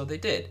outlets, and so they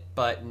did.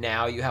 But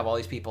now you have all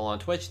these people on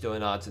Twitch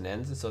doing odds and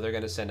ends, and so they're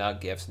going to send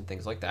out gifts and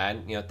things like that.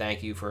 And, you know,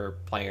 thank you for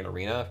playing an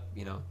arena,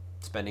 you know,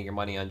 spending your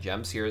money on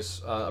gems.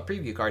 Here's a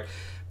preview card.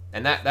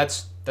 And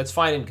that's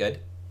fine and good.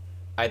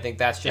 I think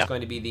that's just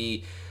going to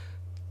be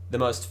the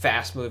most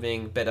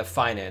fast-moving bit of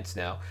finance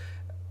now.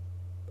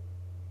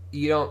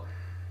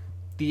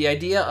 The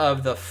idea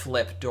of the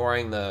flip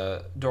during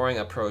a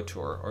Pro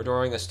Tour or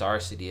during a Star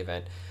City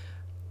event,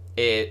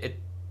 it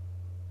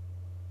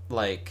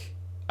like,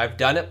 I've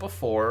done it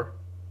before.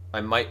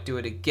 I might do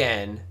it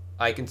again.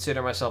 I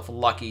consider myself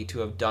lucky to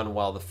have done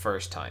well the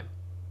first time.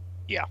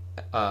 Yeah.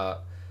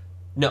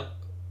 No.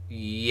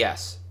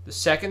 Yes. The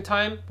second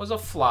time was a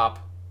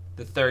flop.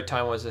 The third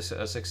time was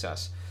a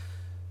success.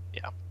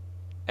 Yeah.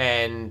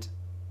 And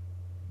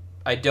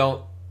I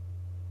don't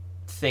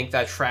think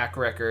that track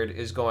record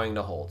is going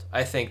to hold.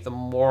 I think the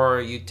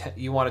more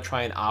you want to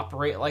try and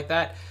operate like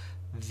that,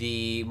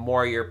 the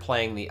more you're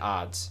playing the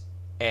odds,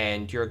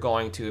 and you're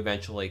going to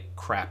eventually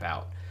crap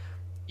out.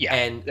 Yeah,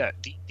 and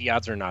the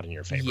odds are not in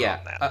your favor on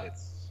that.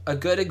 A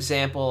good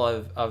example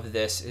of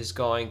this is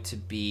going to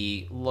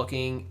be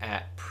looking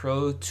at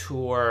Pro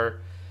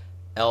Tour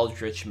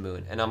Eldritch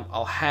Moon, and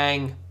I'll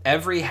hang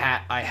every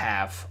hat I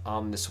have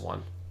on this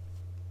one.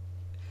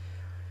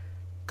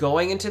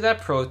 Going into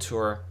that Pro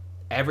Tour,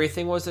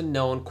 everything was a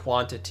known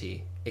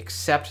quantity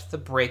except the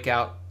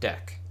breakout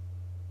deck.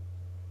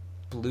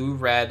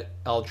 Blue-red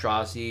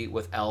Eldrazi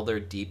with Elder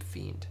Deep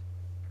Fiend.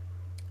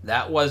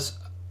 That was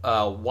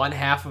one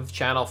half of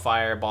Channel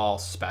Fireball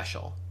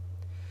special.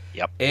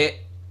 Yep.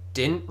 It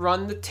didn't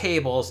run the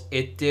tables.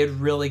 It did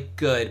really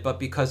good, but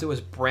because it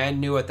was brand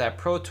new at that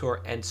Pro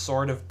Tour and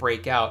sort of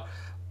break out,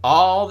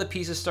 all the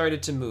pieces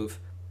started to move.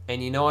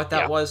 And you know what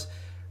that was?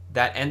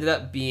 That ended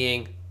up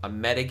being a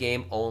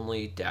metagame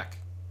only deck.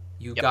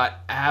 You got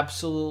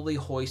absolutely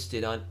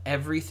hoisted on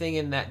everything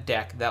in that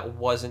deck that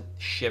wasn't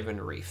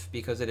Shivan Reef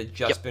because it had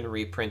just been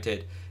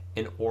reprinted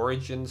in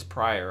Origins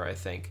prior, I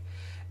think.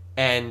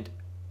 And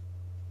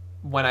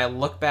when I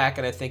look back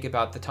and I think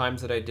about the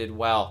times that I did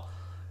well,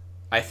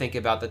 I think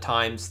about the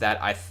times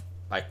that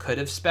I could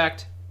have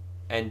spec'd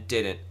and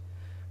didn't.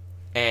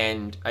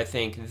 And I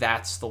think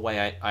that's the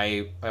way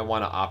I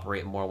want to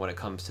operate more when it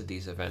comes to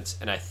these events.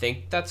 And I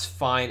think that's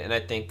fine, and I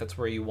think that's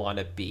where you want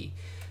to be.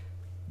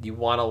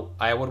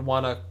 I would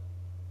want to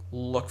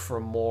look for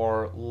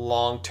more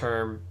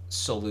long-term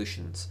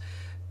solutions.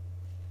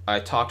 I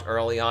talked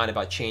early on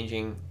about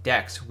changing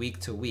decks week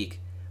to week.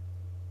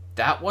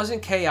 That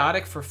wasn't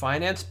chaotic for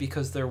Finance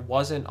because there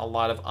wasn't a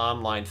lot of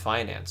online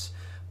Finance.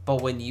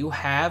 But when you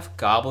have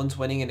Goblins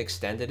winning an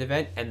extended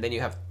event and then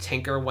you have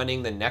Tinker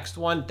winning the next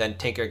one, then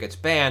Tinker gets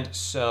banned,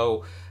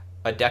 so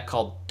a deck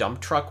called Dump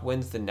Truck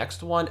wins the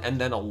next one,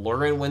 and then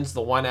Alurin wins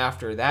the one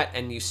after that,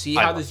 and you see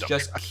how this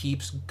just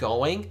keeps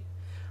going.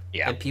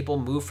 Yeah. And people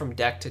move from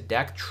deck to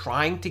deck.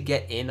 Trying to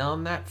get in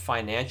on that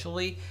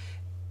financially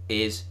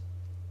is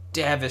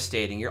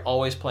devastating. You're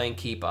always playing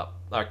keep up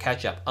or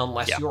catch up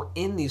unless you're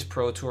in these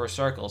Pro Tour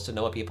circles to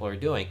know what people are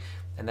doing.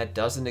 And that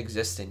doesn't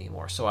exist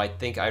anymore. So I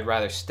think I'd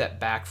rather step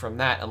back from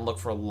that and look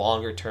for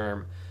longer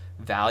term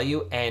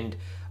value. And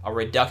a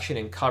reduction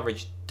in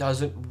coverage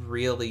doesn't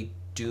really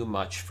do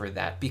much for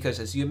that. Because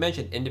as you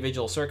mentioned,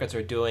 individual circuits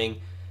are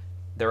doing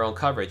their own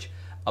coverage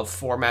of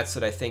formats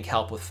that I think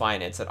help with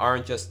Finance that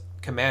aren't just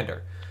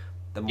Commander.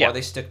 The more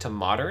they stick to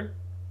Modern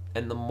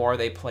and the more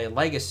they play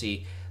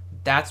Legacy,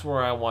 that's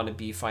where I want to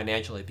be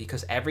financially,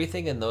 because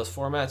everything in those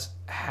formats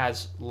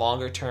has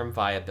longer term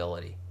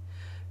viability.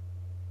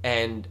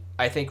 And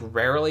I think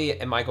rarely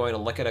am I going to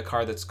look at a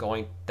card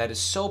that is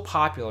so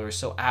popular or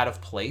so out of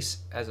place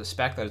as a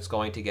spec that it's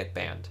going to get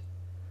banned.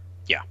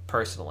 Yeah.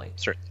 Personally.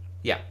 Certainly.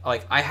 Yeah.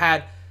 Like, I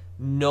had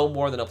no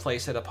more than a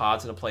playset of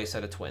Pods and a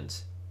playset of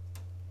Twins.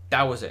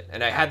 That was it.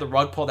 And I had the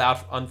rug pulled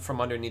out from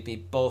underneath me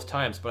both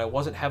times, but I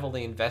wasn't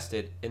heavily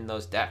invested in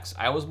those decks.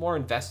 I was more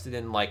invested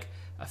in, like,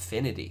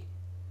 Affinity.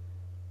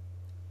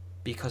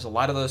 Because a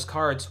lot of those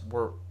cards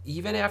were,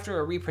 even after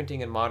a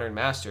reprinting in Modern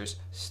Masters,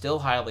 still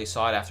highly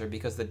sought after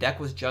because the deck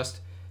was just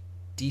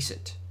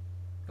decent.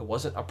 It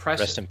wasn't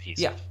oppressive. Rest in peace.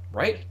 Yeah,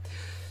 right?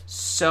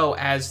 So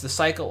as the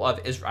cycle of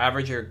is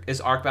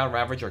Arcbound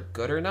Ravager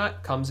good or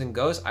not comes and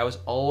goes, I was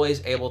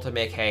always able to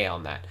make hay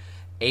on that.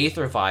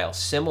 Aether Vial,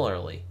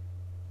 similarly.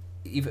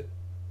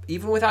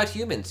 Even without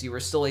humans, you were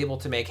still able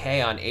to make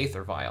hay on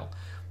Aether Vial.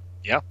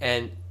 Yeah.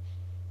 And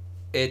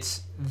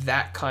it's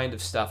that kind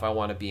of stuff I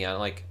want to be on,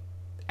 like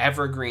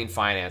evergreen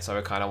Finance, I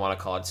would kind of want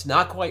to call it. It's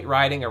not quite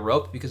riding a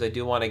rope because I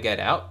do want to get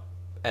out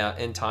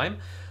in time,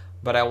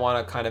 but I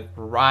want to kind of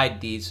ride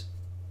these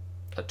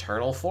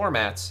eternal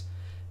formats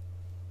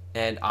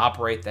and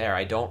operate there.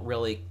 I don't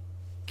really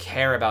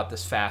care about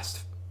this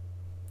fast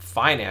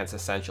Finance,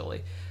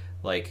 essentially.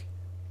 Like,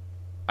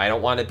 I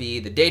don't want to be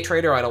the day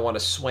trader. I don't want to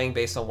swing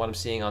based on what I'm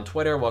seeing on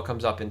Twitter, what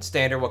comes up in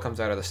Standard, what comes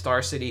out of the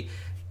Star City.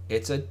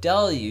 It's a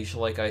deluge,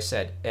 like I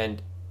said,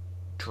 and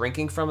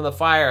drinking from the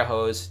fire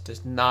hose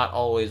does not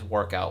always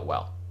work out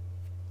well.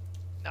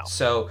 No.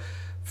 So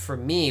for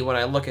me, when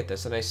I look at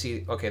this and I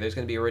see, okay, there's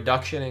going to be a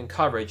reduction in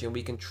coverage, and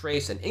we can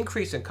trace an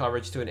increase in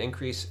coverage to an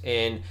increase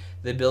in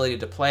the ability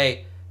to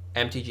play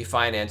MTG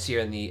Finance here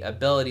and the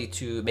ability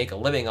to make a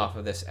living off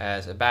of this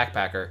as a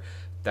backpacker,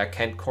 that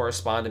can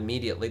correspond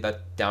immediately,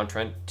 that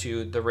downtrend,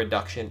 to the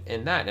reduction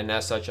in that. And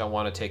as such, I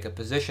want to take a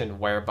position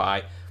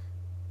whereby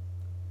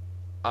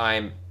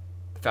I'm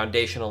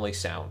foundationally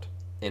sound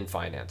in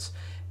Finance.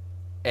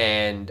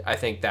 And I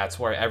think that's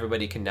where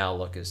everybody can now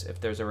look, is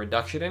if there's a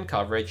reduction in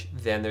coverage,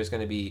 then there's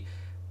going to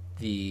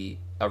be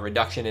a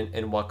reduction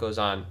in what goes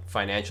on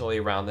financially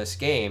around this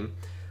game.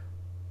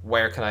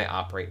 Where can I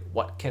operate?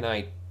 What can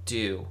I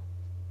do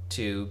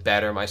to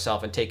better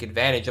myself and take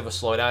advantage of a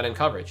slowdown in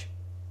coverage?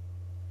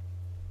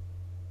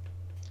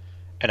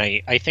 And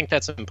I think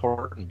that's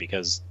important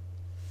because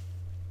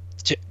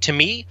to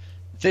me,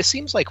 this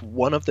seems like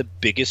one of the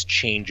biggest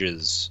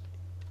changes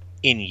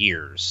in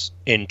years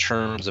in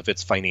terms of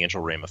its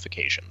financial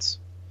ramifications.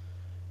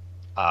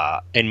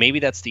 And maybe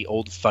that's the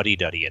old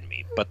fuddy-duddy in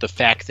me, but the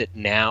fact that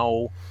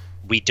now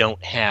we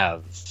don't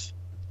have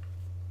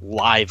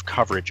live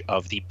coverage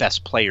of the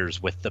best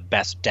players with the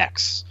best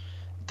decks,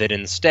 that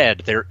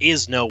instead there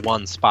is no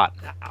one spot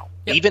now,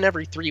 even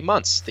every 3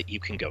 months that you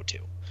can go to,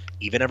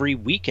 even every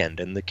weekend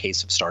in the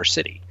case of Star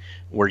City,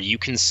 where you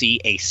can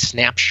see a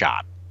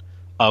snapshot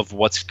of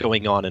what's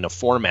going on in a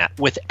format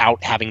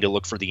without having to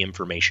look for the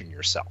information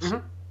yourself.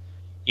 Mm-hmm.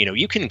 You know,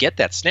 you can get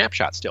that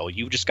snapshot still.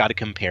 You've just got to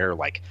compare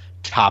like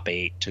top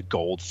 8 to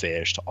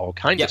Goldfish to all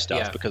kinds of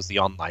stuff because the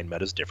online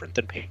meta is different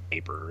than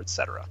paper,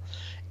 etc.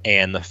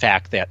 And the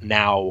fact that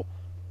now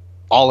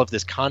all of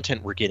this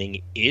content we're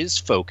getting is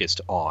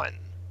focused on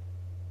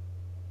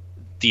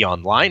the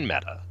online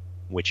meta,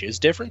 which is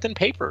different than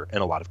paper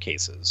in a lot of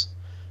cases,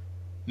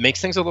 makes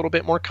things a little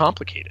bit more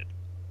complicated.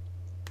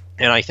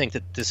 And I think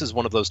that this is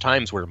one of those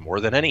times where, more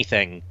than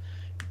anything,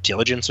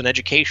 diligence and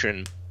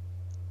education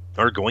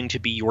are going to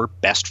be your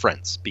best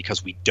friends,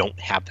 because we don't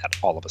have that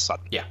all of a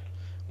sudden. Yeah.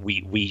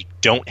 We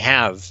don't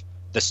have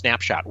the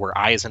snapshot where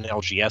I, as an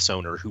LGS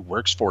owner who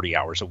works 40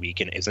 hours a week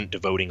and isn't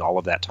devoting all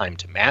of that time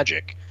to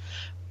Magic,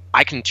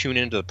 I can tune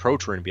into the Pro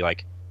Tour and be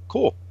like,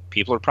 cool,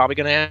 people are probably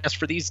going to ask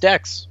for these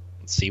decks.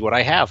 Let's see what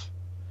I have.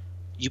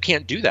 You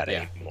can't do that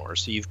anymore.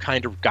 So you've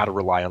kind of got to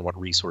rely on what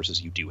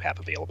resources you do have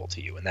available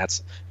to you. And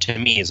that's, to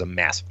me, is a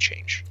massive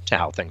change to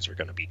how things are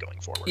going to be going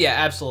forward. Yeah,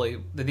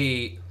 absolutely.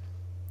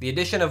 The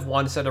addition of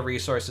one set of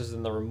resources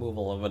and the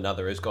removal of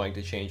another is going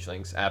to change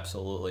things.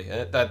 Absolutely.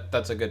 And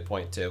that's a good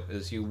point, too,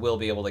 is you will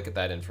be able to get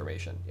that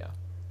information. Yeah.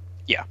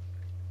 Yeah.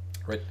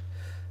 Right.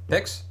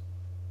 Picks?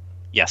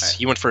 Yes. Right.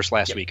 You went first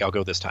last week. I'll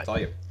go this time. It's all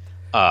you.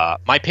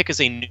 My pick is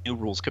a new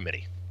rules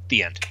committee.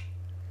 The end.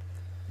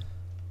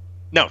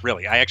 No,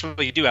 really. I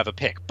actually do have a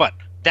pick. But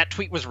that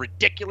tweet was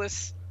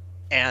ridiculous,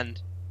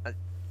 and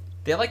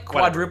they like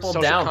quadrupled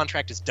down. Social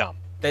contract is dumb.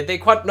 They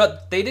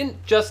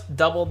didn't just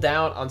double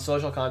down on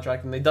social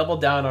contract, and they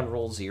doubled down on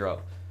Rule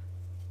 0.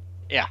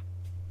 Yeah.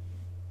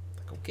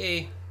 Like,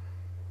 okay.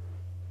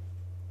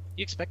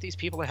 You expect these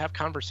people to have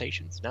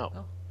conversations? No.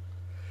 No. All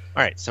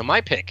right, so my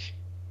pick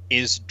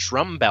is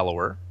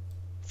Drumbellower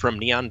from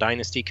Neon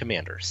Dynasty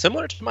Commander.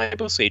 Similar to my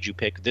Boseiju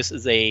pick, this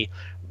is a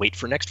wait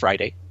for next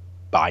Friday,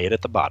 buy it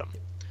at the bottom.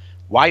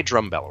 Why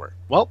Drumbellower?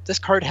 Well, this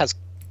card has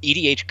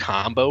EDH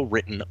combo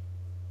written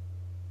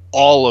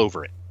all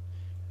over it,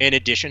 in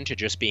addition to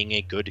just being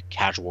a good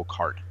casual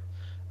card.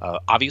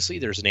 Obviously,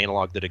 there's an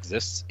analog that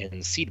exists in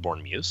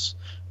Seedborn Muse,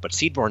 but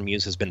Seedborn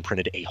Muse has been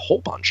printed a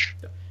whole bunch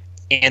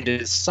and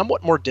is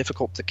somewhat more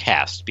difficult to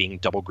cast, being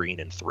double green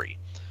and 3.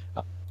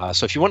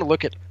 So if you want to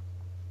look at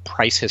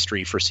price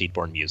history for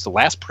Seedborn Muse, the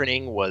last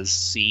printing was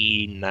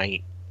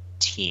C19.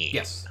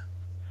 Yes.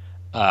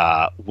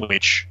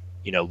 Which,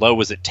 low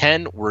was at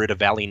 10. We're at a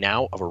value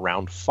now of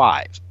around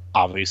 5.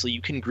 Obviously,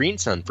 you can Green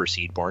Sun for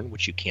Seedborn,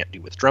 which you can't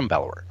do with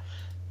Drumbellower.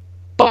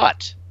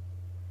 But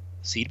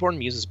Seedborn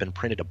Muse has been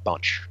printed a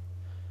bunch.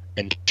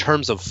 In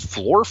terms of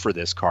floor for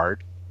this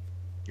card,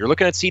 you're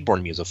looking at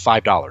Seedborn Muse of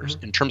 $5.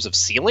 Mm-hmm. In terms of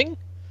ceiling,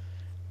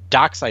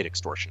 Dockside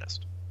Extortionist.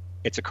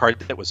 It's a card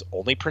that was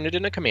only printed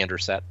in a Commander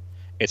set.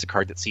 It's a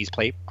card that sees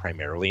play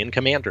primarily in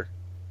Commander.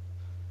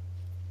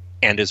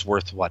 And is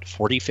worth, what,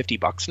 $40,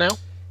 $50 now?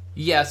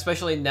 Yeah,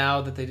 especially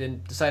now that they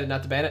decided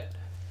not to ban it.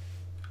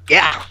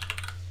 Yeah.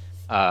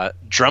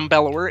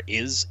 Drumbellower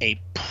is a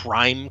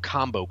prime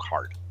combo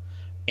card.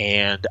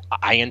 And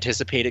I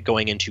anticipate it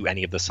going into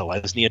any of the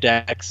Selesnya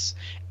decks,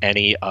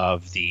 any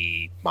of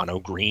the mono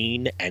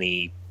green,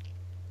 any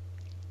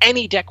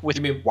deck with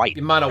white.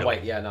 Mono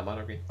white, yeah, not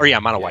mono green. Or yeah,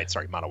 mono white,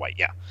 sorry, mono white,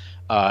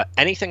 yeah.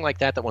 Anything like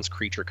that wants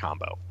creature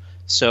combo.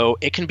 So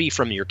it can be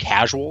from your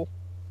casual,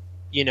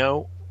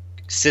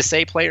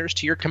 Cis-A players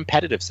to your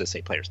competitive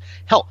Cis-A players.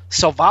 Hell,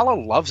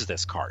 Selvala loves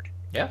this card.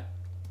 Yeah.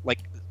 Like,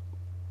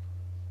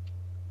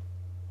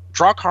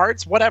 draw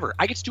cards, whatever.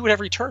 I get to do it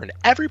every turn.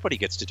 Everybody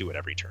gets to do it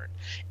every turn.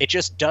 It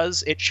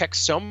checks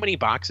so many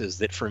boxes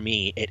that for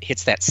me, it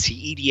hits that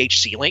CEDH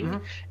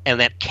ceiling and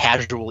that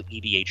casual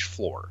EDH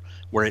floor,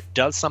 where it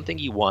does something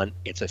you want,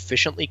 it's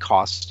efficiently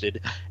costed,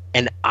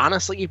 and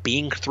honestly,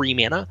 being 3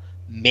 mana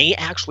may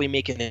actually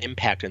make an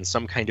impact in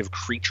some kind of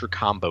creature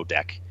combo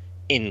deck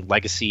in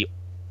Legacy.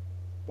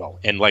 Well,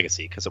 in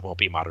Legacy, because it won't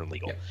be Modern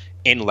Legal.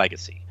 Yeah. In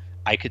Legacy.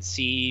 I could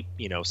see,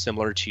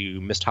 similar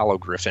to Mist Hollow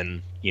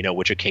Griffin,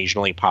 which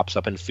occasionally pops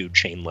up in food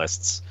chain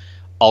lists.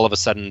 All of a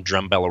sudden,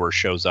 Drumbellower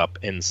shows up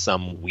in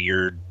some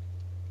weird,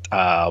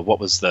 what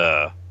was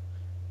the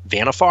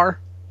Vanifar?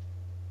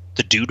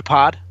 The Dude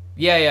Pod?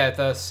 Yeah,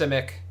 the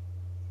Simic.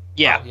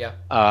 Yeah. Oh,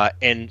 yeah.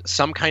 And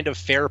some kind of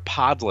fair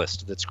pod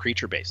list that's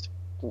creature-based.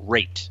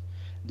 Great.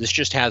 This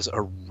just has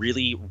a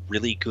really,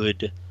 really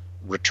good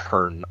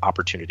return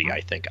opportunity,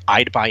 I think.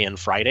 I'd buy in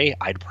Friday.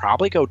 I'd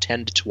probably go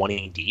 10 to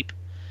 20 deep.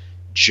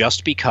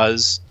 Just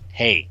because,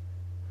 hey,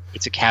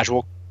 it's a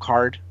casual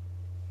card,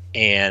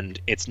 and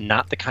it's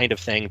not the kind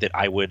of thing that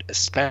I would,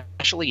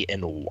 especially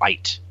in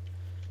white,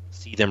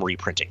 see them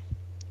reprinting.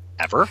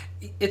 Ever.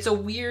 It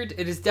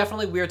is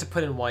definitely weird to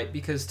put in white,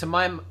 because in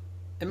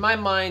my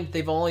mind,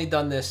 they've only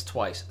done this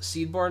twice.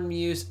 Seedborn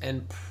Muse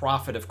and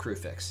Prophet of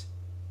Kruphix.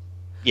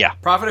 Yeah.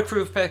 Prophet of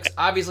Kruphix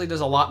obviously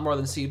does a lot more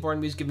than Seedborn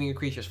Muse, giving your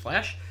creatures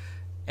flash,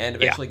 and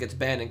eventually gets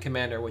banned in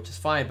Commander, which is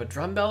fine, but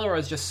Drumbellower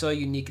is just so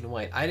unique in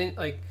white. I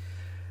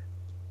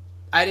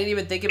didn't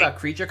even think about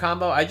creature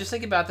combo. I just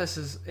think about this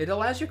as it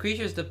allows your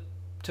creatures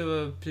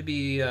to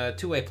be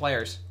two-way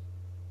players.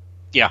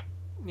 Yeah.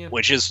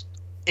 Which is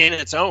in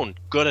its own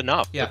good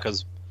enough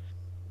because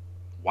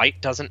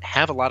white doesn't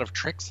have a lot of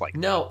tricks like that.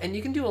 No, and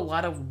you can do a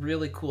lot of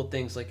really cool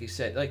things, like you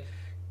said. Like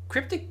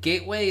Cryptic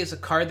Gateway is a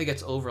card that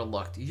gets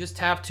overlooked. You just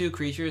tap 2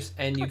 creatures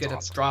and you get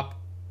to drop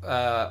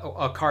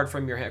a card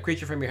from your hand, a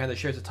creature from your hand that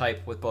shares a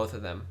type with both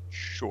of them.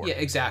 Sure. Yeah,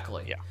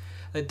 exactly. Yeah.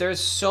 Like, there's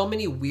so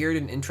many weird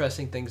and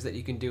interesting things that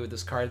you can do with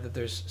this card that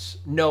there's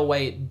no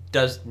way it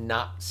does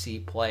not see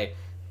play.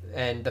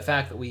 And the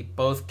fact that we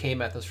both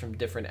came at this from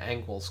different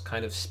angles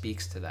kind of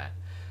speaks to that.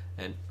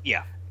 And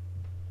yeah.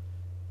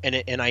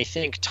 And I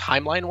think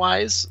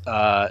timeline-wise,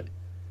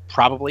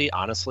 probably,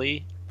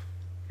 honestly,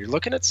 you're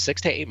looking at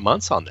 6 to 8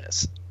 months on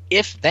this,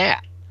 if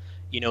that.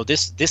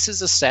 This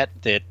is a set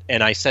that,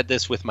 and I said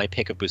this with my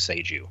pick of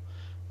Boseiju,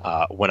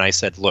 when I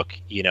said, look,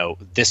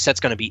 this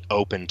set's going to be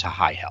open to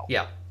high hell.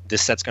 Yeah.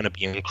 This set's going to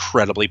be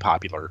incredibly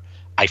popular.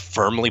 I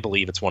firmly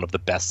believe it's one of the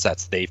best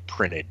sets they've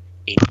printed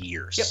in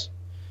years. Yep.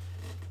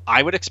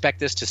 I would expect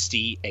this to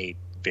see a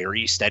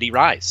very steady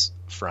rise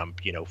from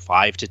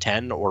 5 to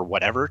 10 or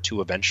whatever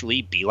to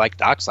eventually be like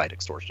Dockside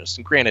Extortionist.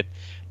 And granted,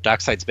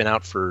 Dockside's been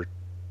out for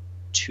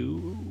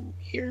 2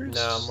 years,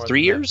 No, more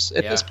 3 than years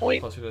that. at this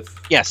point. Closer to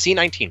Yeah,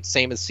 C19,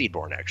 same as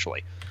Seedborn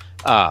actually.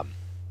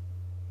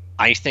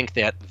 I think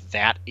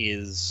that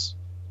is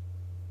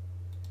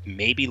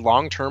maybe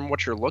long term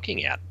what you're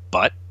looking at,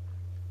 but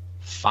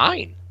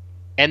fine.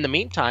 In the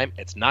meantime,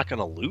 it's not going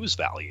to lose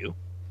value.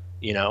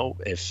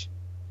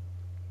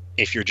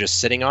 If you're just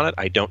sitting on it,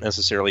 I don't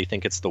necessarily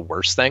think it's the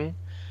worst thing.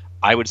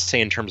 I would say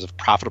in terms of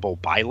profitable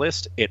buy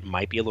list, it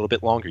might be a little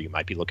bit longer. You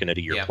might be looking at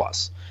a year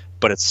plus.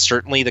 But it's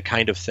certainly the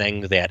kind of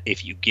thing that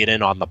if you get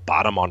in on the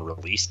bottom on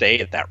release day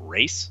at that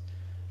race,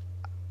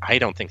 I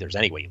don't think there's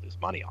any way you lose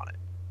money on it.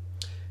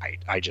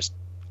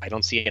 I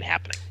don't see it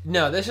happening.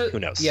 No, this is... Who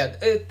knows? Yeah,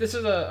 this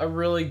is a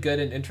really good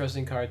and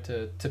interesting card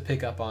to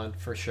pick up on,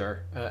 for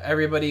sure.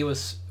 Everybody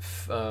was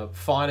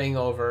fawning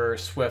over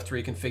Swift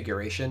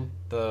Reconfiguration,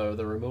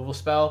 the removal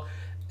spell,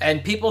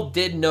 and people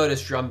did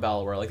notice Drum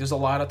Bellower. Like, there's a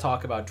lot of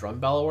talk about Drum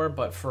Bellower,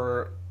 but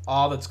for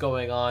all that's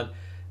going on,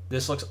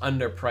 this looks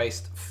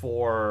underpriced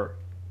for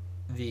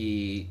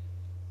the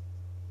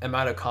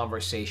amount of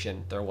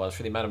conversation there was,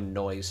 for the amount of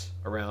noise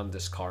around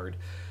this card.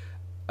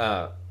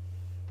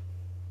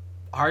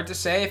 Hard to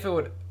say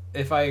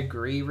if I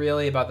agree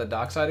really about the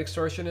Dockside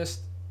Extortionist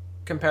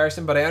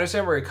comparison, but I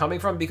understand where you're coming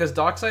from, because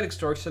Dockside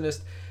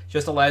Extortionist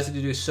just allows you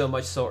to do so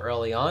much so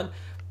early on,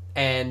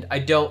 and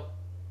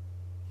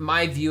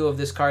my view of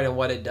this card and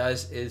what it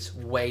does is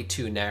way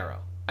too narrow.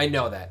 I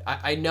know that.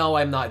 I know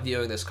I'm not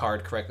viewing this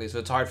card correctly, so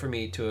it's hard for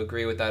me to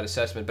agree with that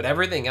assessment, but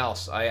everything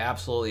else I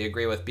absolutely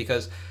agree with,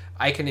 because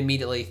I can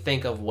immediately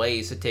think of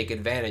ways to take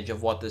advantage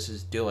of what this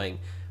is doing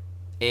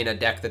in a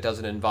deck that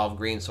doesn't involve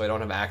green, so I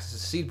don't have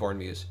access to Seedborn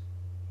Muse.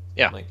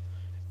 Yeah.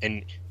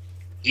 And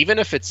even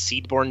if it's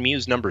Seedborn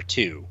Muse number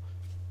 2,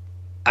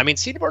 I mean,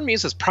 Seedborn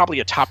Muse is probably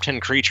a top 10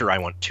 creature I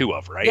want 2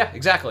 of, right? Yeah,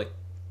 exactly.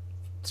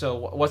 So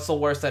what's the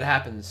worst that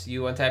happens?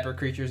 You untap your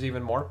creatures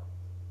even more?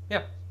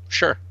 Yeah.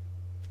 Sure.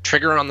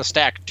 Trigger on the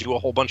stack, do a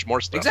whole bunch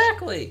more stuff.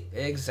 Exactly.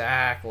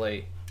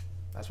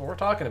 That's what we're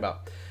talking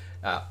about.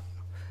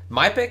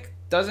 My pick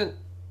doesn't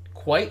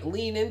quite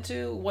lean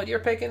into what you're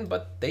picking,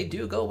 but they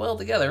do go well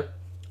together.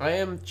 I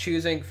am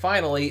choosing,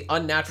 finally,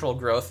 Unnatural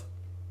Growth.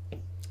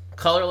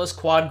 Colorless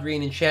quad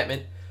green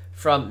enchantment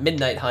from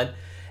Midnight Hunt.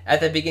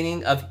 At the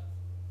beginning of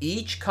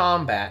each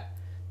combat,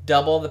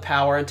 double the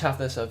power and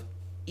toughness of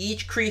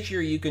each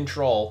creature you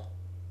control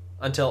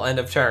until end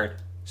of turn.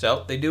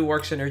 So, they do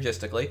work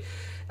synergistically.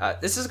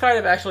 This is a card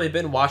I've actually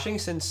been watching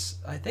since,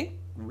 I think,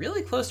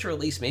 really close to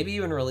release, maybe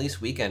even release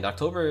weekend,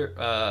 October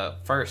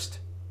 1st.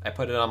 I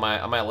put it on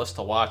my list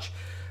to watch.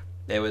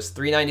 It was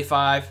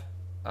 $3.95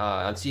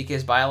 on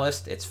CK's buy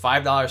list. It's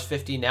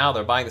 $5.50 now.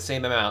 They're buying the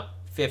same amount,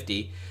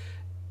 $50.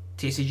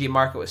 TCG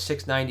market was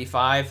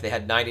 $6.95. They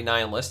had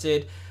 99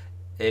 listed.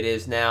 It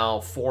is now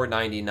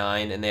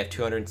 $4.99, and they have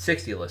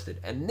 260 listed.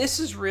 And this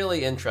is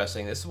really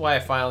interesting. This is why I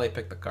finally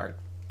picked the card.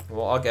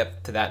 Well, I'll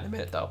get to that in a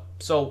minute, though.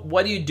 So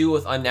what do you do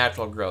with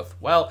Unnatural Growth?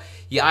 Well,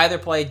 you either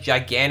play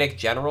gigantic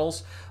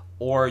generals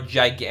or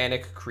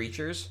gigantic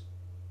creatures.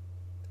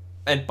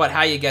 But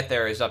how you get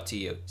there is up to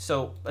you.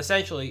 So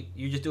essentially,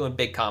 you're just doing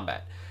big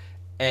combat.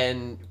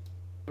 And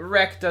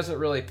Rec doesn't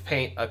really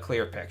paint a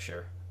clear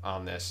picture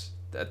on this.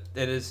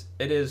 It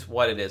is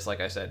what it is,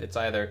 like I said. It's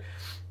either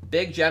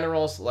big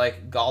generals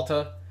like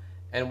Galta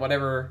and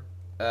whatever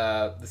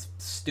this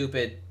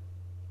stupid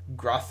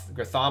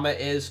Grathama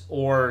is,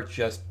 or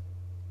just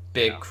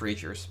big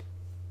creatures.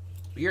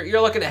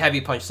 You're looking to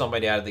heavy punch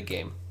somebody out of the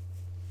game.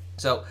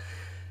 So,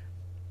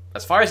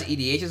 as far as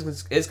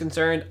EDH is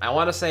concerned, I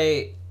want to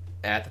say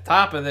at the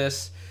top of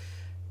this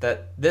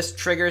that this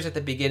triggers at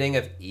the beginning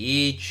of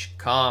each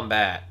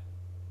combat.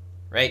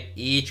 Right?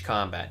 Each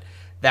combat.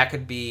 That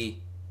could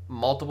be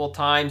multiple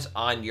times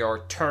on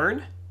your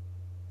turn,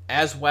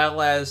 as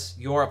well as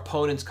your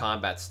opponent's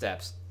combat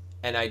steps.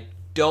 And I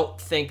don't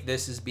think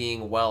this is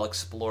being well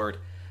explored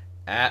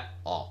at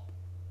all.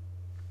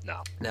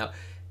 No. Now,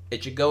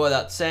 it should go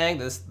without saying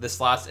this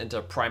slots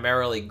into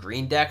primarily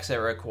green decks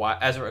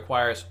as it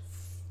requires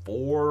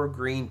 4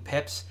 green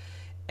pips,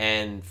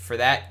 and for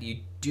that you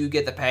do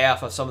get the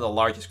payoff of some of the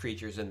largest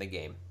creatures in the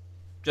game,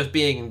 just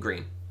being in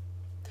green.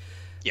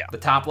 Yeah. The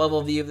top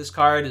level view of this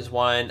card is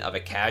one of a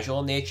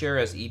casual nature,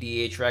 as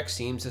EDH Rec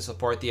seems to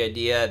support the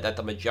idea that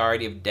the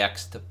majority of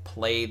decks to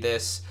play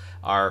this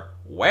are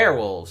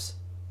werewolves,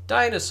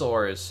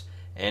 dinosaurs,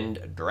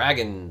 and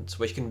dragons,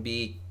 which can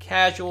be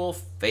casual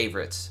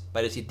favorites.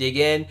 But as you dig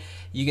in,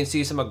 you can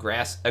see some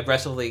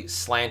aggressively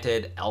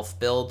slanted elf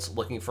builds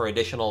looking for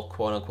additional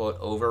quote-unquote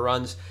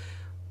overruns,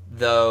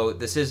 though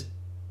this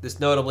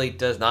notably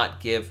does not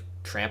give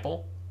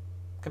trample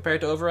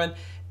compared to overrun.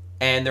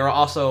 And there are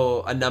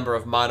also a number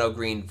of mono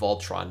green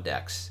Voltron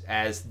decks,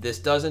 as this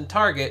doesn't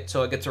target,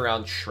 so it gets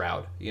around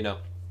Shroud.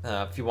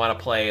 If you want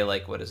to play,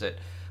 like, what is it?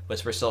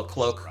 Whisper Silk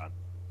Cloak.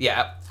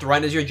 Yeah,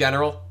 Thrun is your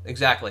general,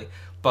 exactly.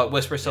 But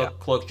Whisper Silk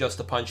Cloak just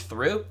to punch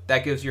through,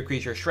 that gives your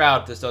creature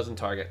Shroud. This doesn't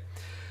target.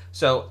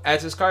 So,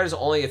 as this card is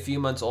only a few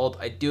months old,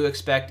 I do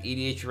expect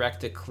EDH Rec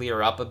to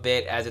clear up a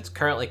bit, as it's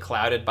currently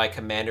clouded by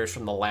commanders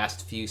from the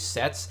last few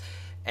sets.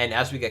 And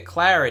as we get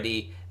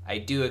clarity, I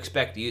do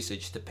expect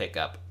usage to pick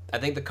up. I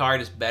think the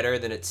card is better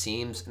than it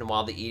seems, and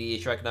while the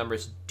EDH Rec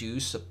numbers do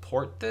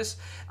support this,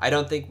 I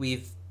don't think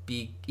we've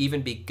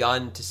even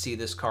begun to see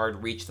this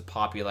card reach the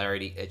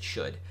popularity it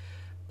should.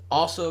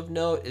 Also of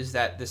note is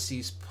that this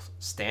sees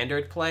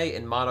standard play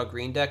in mono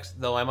green decks,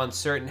 though I'm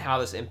uncertain how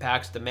this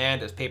impacts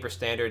demand, as paper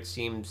standard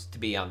seems to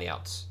be on the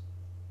outs.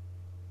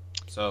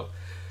 So,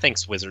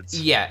 thanks,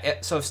 Wizards. Yeah,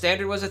 so if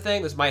standard was a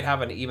thing, this might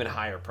have an even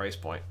higher price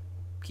point.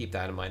 Keep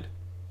that in mind.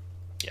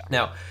 Yeah.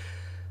 Now,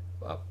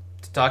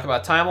 to talk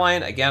about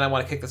timeline, again, I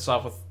want to kick this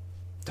off with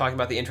talking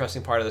about the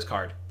interesting part of this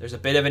card. There's a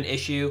bit of an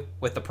issue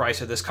with the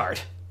price of this card,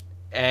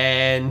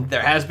 and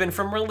there has been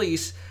from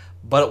release,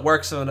 but it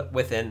works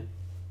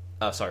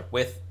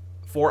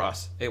for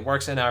us. It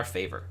works in our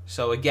favor.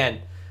 So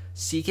again,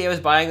 CK was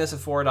buying this at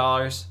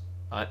 $4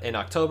 in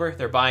October.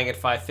 They're buying it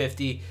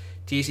 $5.50.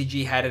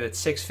 TCG had it at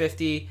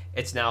 $6.50.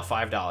 It's now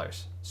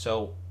 $5.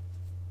 So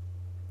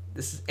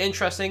this is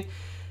interesting,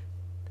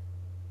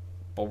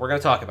 but we're going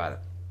to talk about it.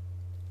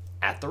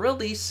 At the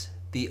release,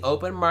 the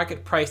open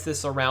market priced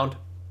this around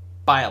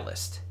buy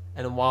list,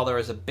 and while there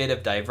was a bit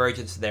of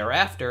divergence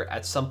thereafter,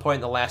 at some point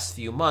in the last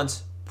few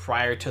months,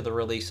 prior to the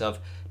release of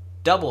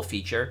Double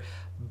Feature,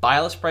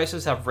 buy list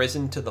prices have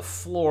risen to the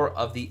floor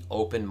of the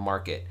open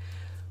market.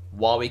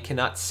 While we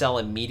cannot sell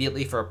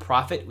immediately for a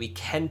profit, we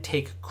can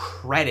take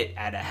credit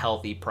at a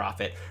healthy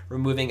profit,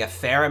 removing a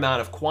fair amount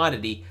of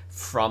quantity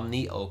from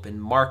the open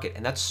market,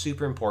 and that's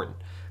super important.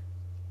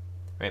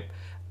 Right?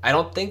 I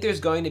don't think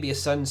there's going to be a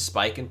sudden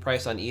spike in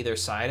price on either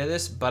side of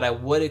this, but I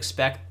would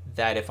expect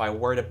that if I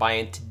were to buy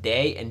in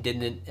today and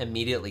didn't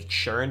immediately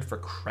churn for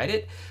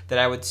credit, that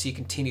I would see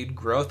continued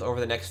growth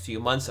over the next few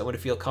months. I would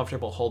feel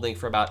comfortable holding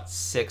for about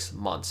 6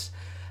 months.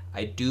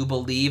 I do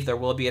believe there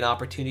will be an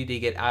opportunity to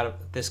get out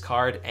of this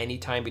card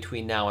anytime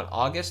between now and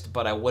August,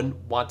 but I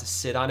wouldn't want to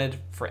sit on it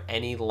for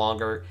any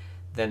longer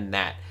than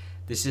that.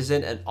 This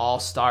isn't an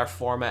all-star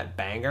format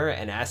banger,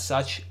 and as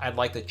such, I'd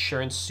like to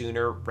churn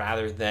sooner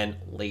rather than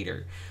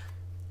later.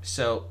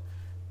 So,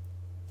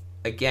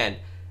 again,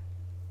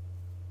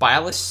 buy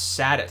list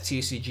sat at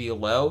TCG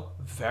low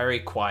very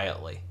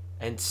quietly,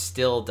 and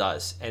still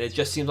does. And it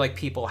just seems like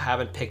people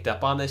haven't picked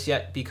up on this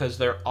yet, because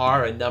there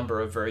are a number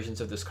of versions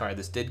of this card.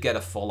 This did get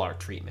a full art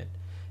treatment.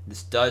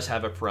 This does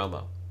have a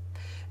promo.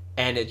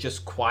 And it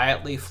just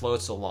quietly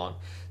floats along.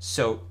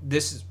 So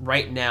this is,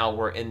 right now,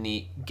 we're in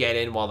the get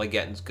in while the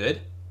getting's good.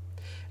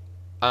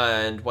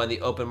 And when the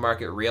open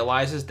market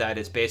realizes that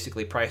it's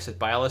basically priced at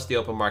buy list, the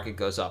open market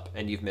goes up,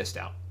 and you've missed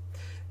out.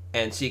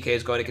 And CK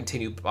is going to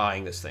continue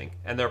buying this thing,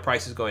 and their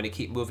price is going to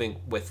keep moving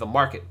with the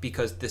market,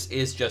 because this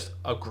is just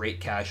a great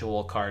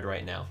casual card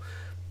right now.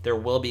 There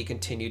will be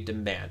continued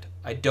demand.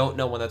 I don't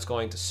know when that's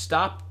going to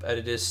stop, but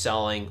it is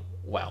selling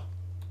well.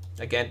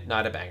 Again,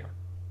 not a banger,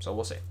 so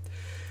we'll see.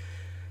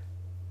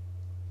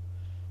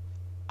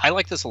 I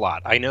like this a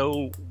lot. I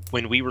know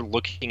when we were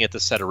looking at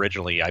the set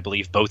originally, I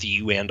believe both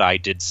you and I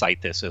did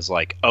cite this as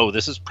like, oh,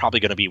 this is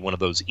probably going to be one of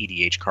those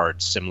EDH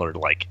cards similar to,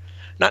 like,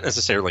 not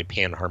necessarily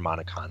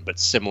Panharmonicon, but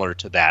similar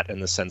to that in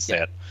the sense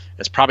that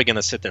it's probably going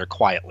to sit there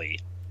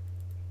quietly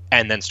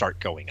and then start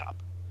going up.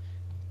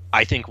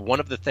 I think one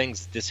of the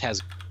things this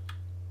has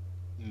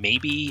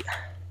maybe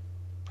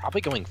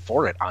probably going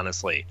for it,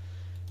 honestly,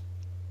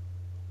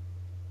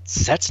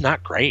 set's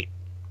not great.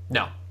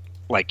 No.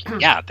 Like,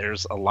 yeah,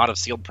 there's a lot of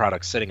sealed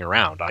products sitting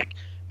around. Like,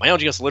 my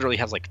LGS literally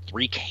has like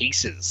 3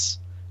 cases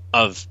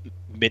of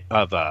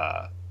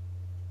Midnight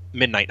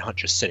Hunt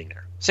just sitting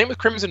there. Same with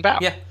Crimson Vow.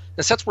 Yeah.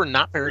 The sets were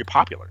not very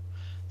popular.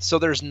 So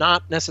there's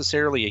not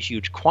necessarily a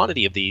huge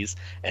quantity of these,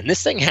 and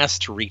this thing has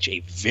to reach a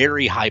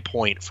very high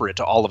point for it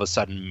to all of a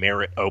sudden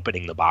merit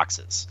opening the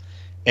boxes.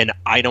 And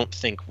I don't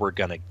think we're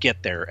going to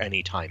get there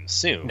anytime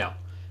soon. No.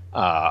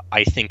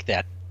 I think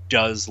that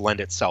does lend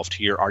itself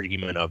to your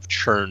argument of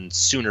churn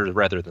sooner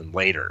rather than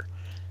later,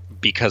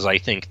 because I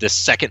think the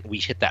second we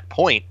hit that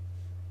point,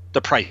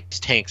 the price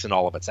tanks and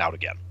all of it's out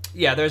again.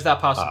 Yeah, there's that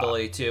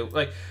possibility too.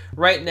 Like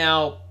right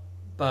now,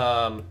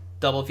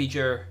 Double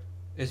Feature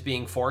is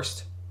being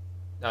forced.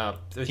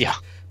 There's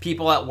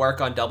people at work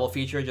on Double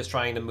Feature just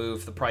trying to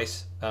move the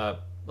price,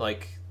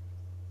 like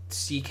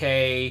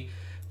CK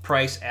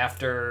price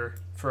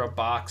for a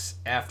box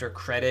after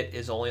credit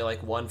is only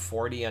like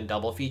 $140 on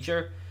double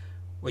feature,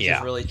 which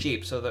is really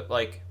cheap. So that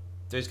like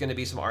there's going to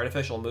be some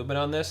artificial movement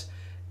on this,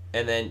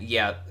 and then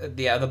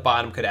the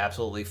bottom could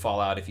absolutely fall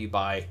out if you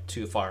buy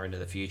too far into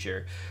the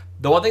future.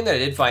 The one thing that I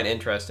did find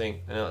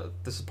interesting,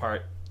 this is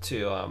part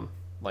to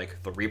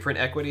like the reprint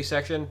equity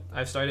section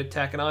I've started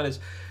tacking on, is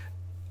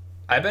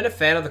I've been a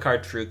fan of the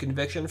card True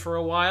Conviction for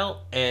a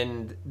while,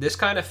 and this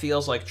kind of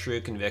feels like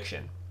True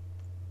Conviction.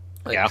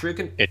 Like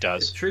it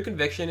does. True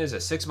Conviction is a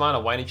 6-mana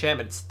white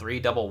enchantment. It's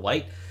 3 double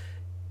white.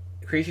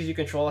 Creatures you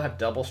control have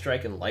double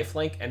strike and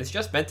lifelink, and it's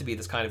just meant to be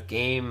this kind of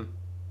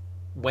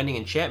game-winning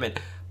enchantment.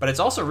 But it's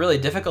also really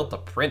difficult to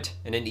print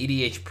in an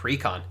EDH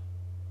precon.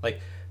 Like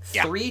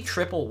 3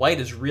 triple white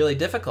is really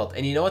difficult,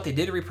 and you know what? They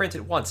did reprint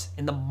it once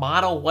in the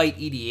mono white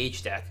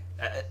EDH deck,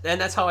 and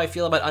that's how I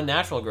feel about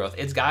Unnatural Growth.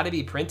 It's got to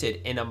be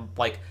printed in a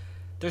like.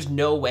 There's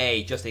no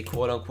way just a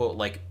quote-unquote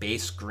like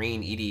base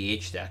green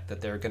EDH deck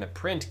that they're going to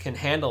print can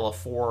handle a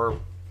 4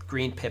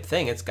 green pip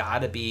thing. It's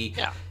got to be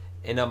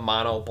in a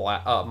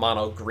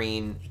mono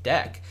green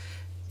deck.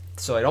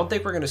 So I don't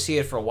think we're going to see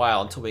it for a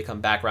while until we come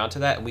back around to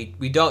that, and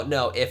we don't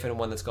know if and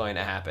when that's going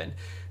to happen.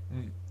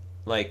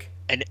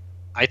 And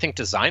I think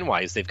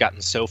design-wise, they've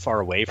gotten so far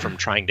away from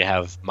trying to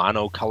have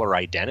monocolor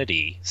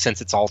identity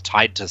since it's all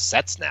tied to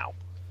sets now.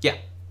 Yeah.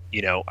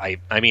 You know, I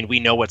mean,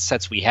 we know what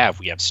sets we have.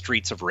 We have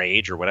Streets of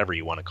Rage, or whatever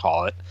you want to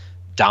call it,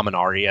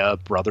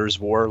 Dominaria, Brothers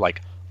War.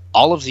 Like,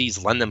 all of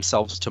these lend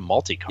themselves to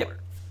multicolor. Yep.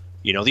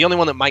 You know, the only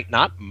one that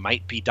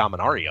might be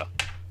Dominaria.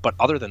 But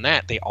other than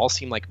that, they all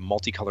seem like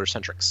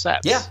multicolor-centric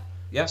sets. Yeah,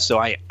 yeah.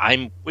 So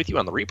I'm with you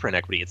on the reprint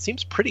equity. It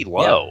seems pretty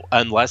low,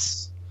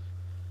 unless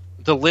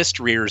the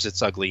list rears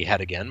its ugly head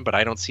again. But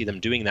I don't see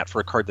them doing that for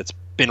a card that's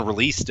been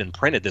released and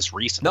printed this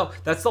recently. No,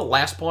 that's the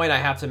last point I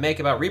have to make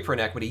about reprint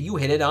equity. You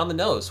hit it on the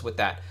nose with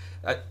that.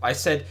 I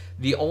said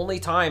the only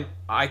time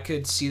I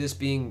could see this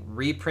being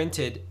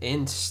reprinted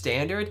in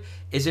standard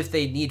is if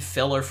they need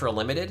filler for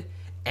limited,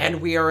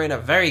 and we are in a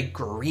very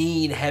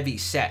green-heavy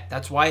set.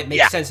 That's why it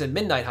makes sense in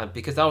Midnight Hunt,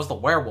 because that was the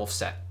werewolf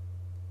set.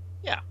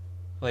 Yeah.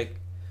 Like,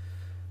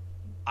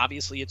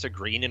 obviously it's a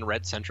green and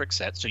red-centric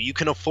set, so you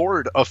can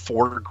afford a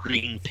 4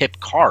 green pip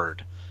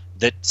card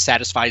that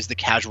satisfies the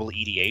casual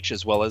EDH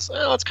as well as,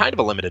 it's kind of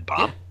a limited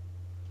bomb. Yeah.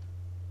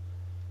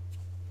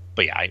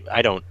 But yeah,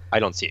 I don't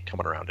see it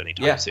coming around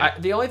anytime soon.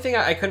 The only thing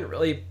I couldn't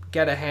really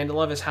get a handle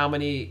of is how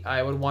many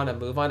I would want to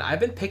move on. I've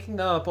been picking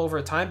them up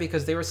over time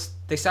because they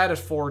sat at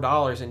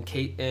 $4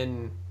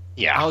 in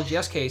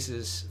LGS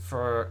cases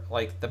for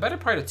like the better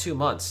part of 2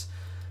 months,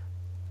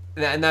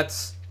 and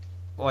that's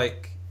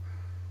like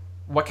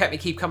what kept me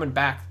keep coming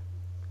back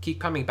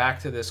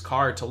to this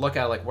card to look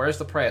at, like, where's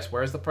the price?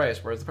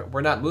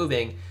 We're not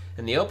moving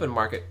in the open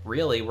market.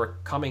 Really, we're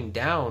coming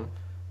down,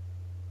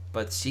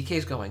 but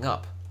CK's going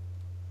up.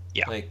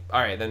 Yeah. Like, all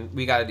right, then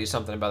we got to do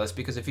something about this,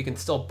 because if you can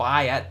still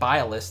buy at buy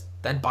a list,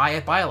 then buy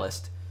at buy a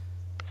list.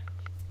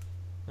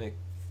 Like,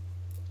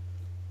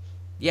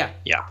 yeah.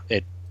 Yeah.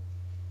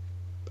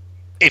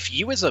 If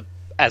you as a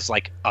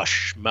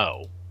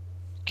schmo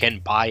can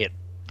buy it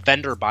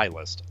vendor buy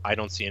list, I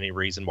don't see any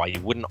reason why you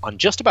wouldn't on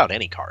just about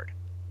any card.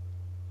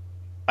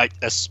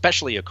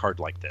 Especially a card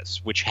like this,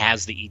 which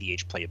has the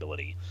EDH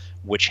playability,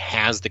 which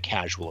has the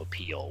casual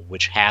appeal,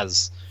 which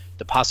has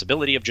the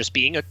possibility of just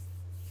being a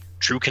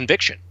True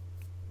Conviction,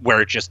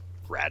 where it just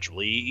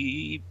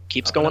gradually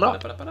keeps going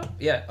up.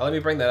 Yeah, let me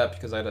bring that up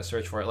because I had to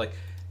search for it. Like,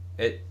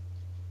 it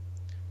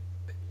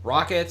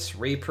rockets,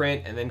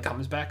 reprint, and then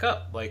comes back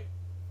up. Like,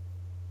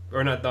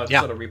 or not, it's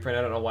not a reprint.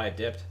 I don't know why it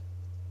dipped.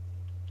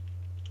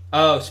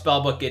 Oh,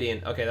 Spellbook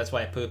Gideon. Okay, that's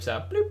why it poops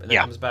out, bloop, and then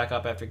comes back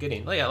up after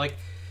Gideon.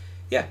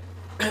 Yeah.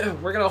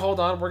 We're gonna hold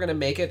on. We're gonna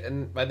make it,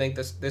 and I think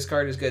this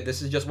card is good.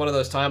 This is just one of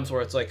those times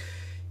where it's like,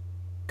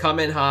 come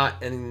in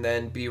hot and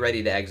then be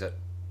ready to exit.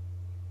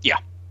 Yeah,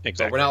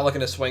 exactly. But we're not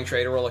looking to swing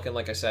trade. We're looking,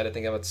 like I said, I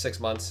think about 6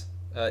 months,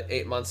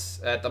 8 months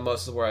at the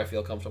most is where I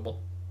feel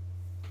comfortable.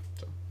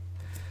 So,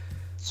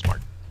 smart.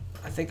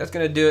 I think that's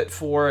gonna do it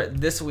for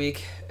this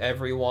week,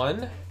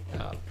 everyone.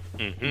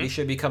 We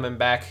should be coming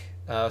back.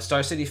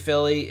 Star City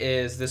Philly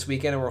is this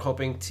weekend, and we're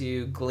hoping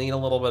to glean a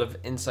little bit of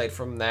insight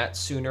from that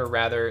sooner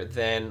rather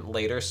than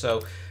later.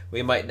 So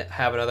we might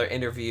have another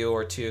interview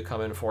or two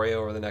coming for you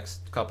over the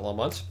next couple of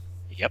months.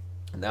 Yep.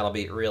 And that'll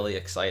be really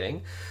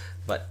exciting.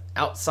 But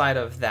outside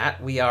of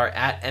that, we are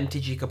at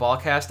MTG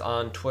Cabalcast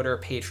on Twitter,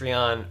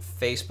 Patreon,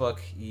 Facebook,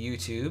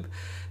 YouTube.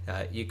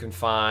 You can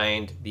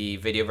find the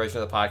video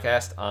version of the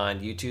podcast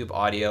on YouTube.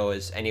 Audio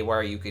is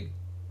anywhere you could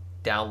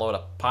download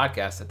a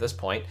podcast at this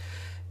point.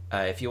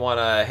 If you want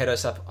to hit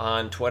us up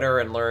on Twitter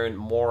and learn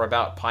more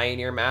about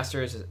Pioneer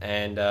Masters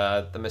and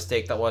the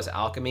mistake that was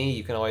Alchemy,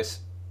 you can always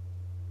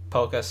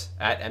poke us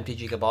at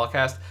MTG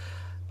Cabalcast.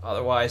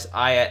 Otherwise,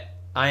 I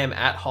am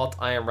at Halt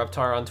I Am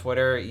Reptar on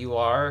Twitter. You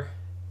are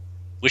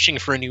Wishing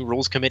for a New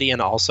Rules Committee,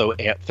 and also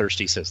at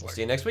Thirsty Sizzler.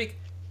 See you next week.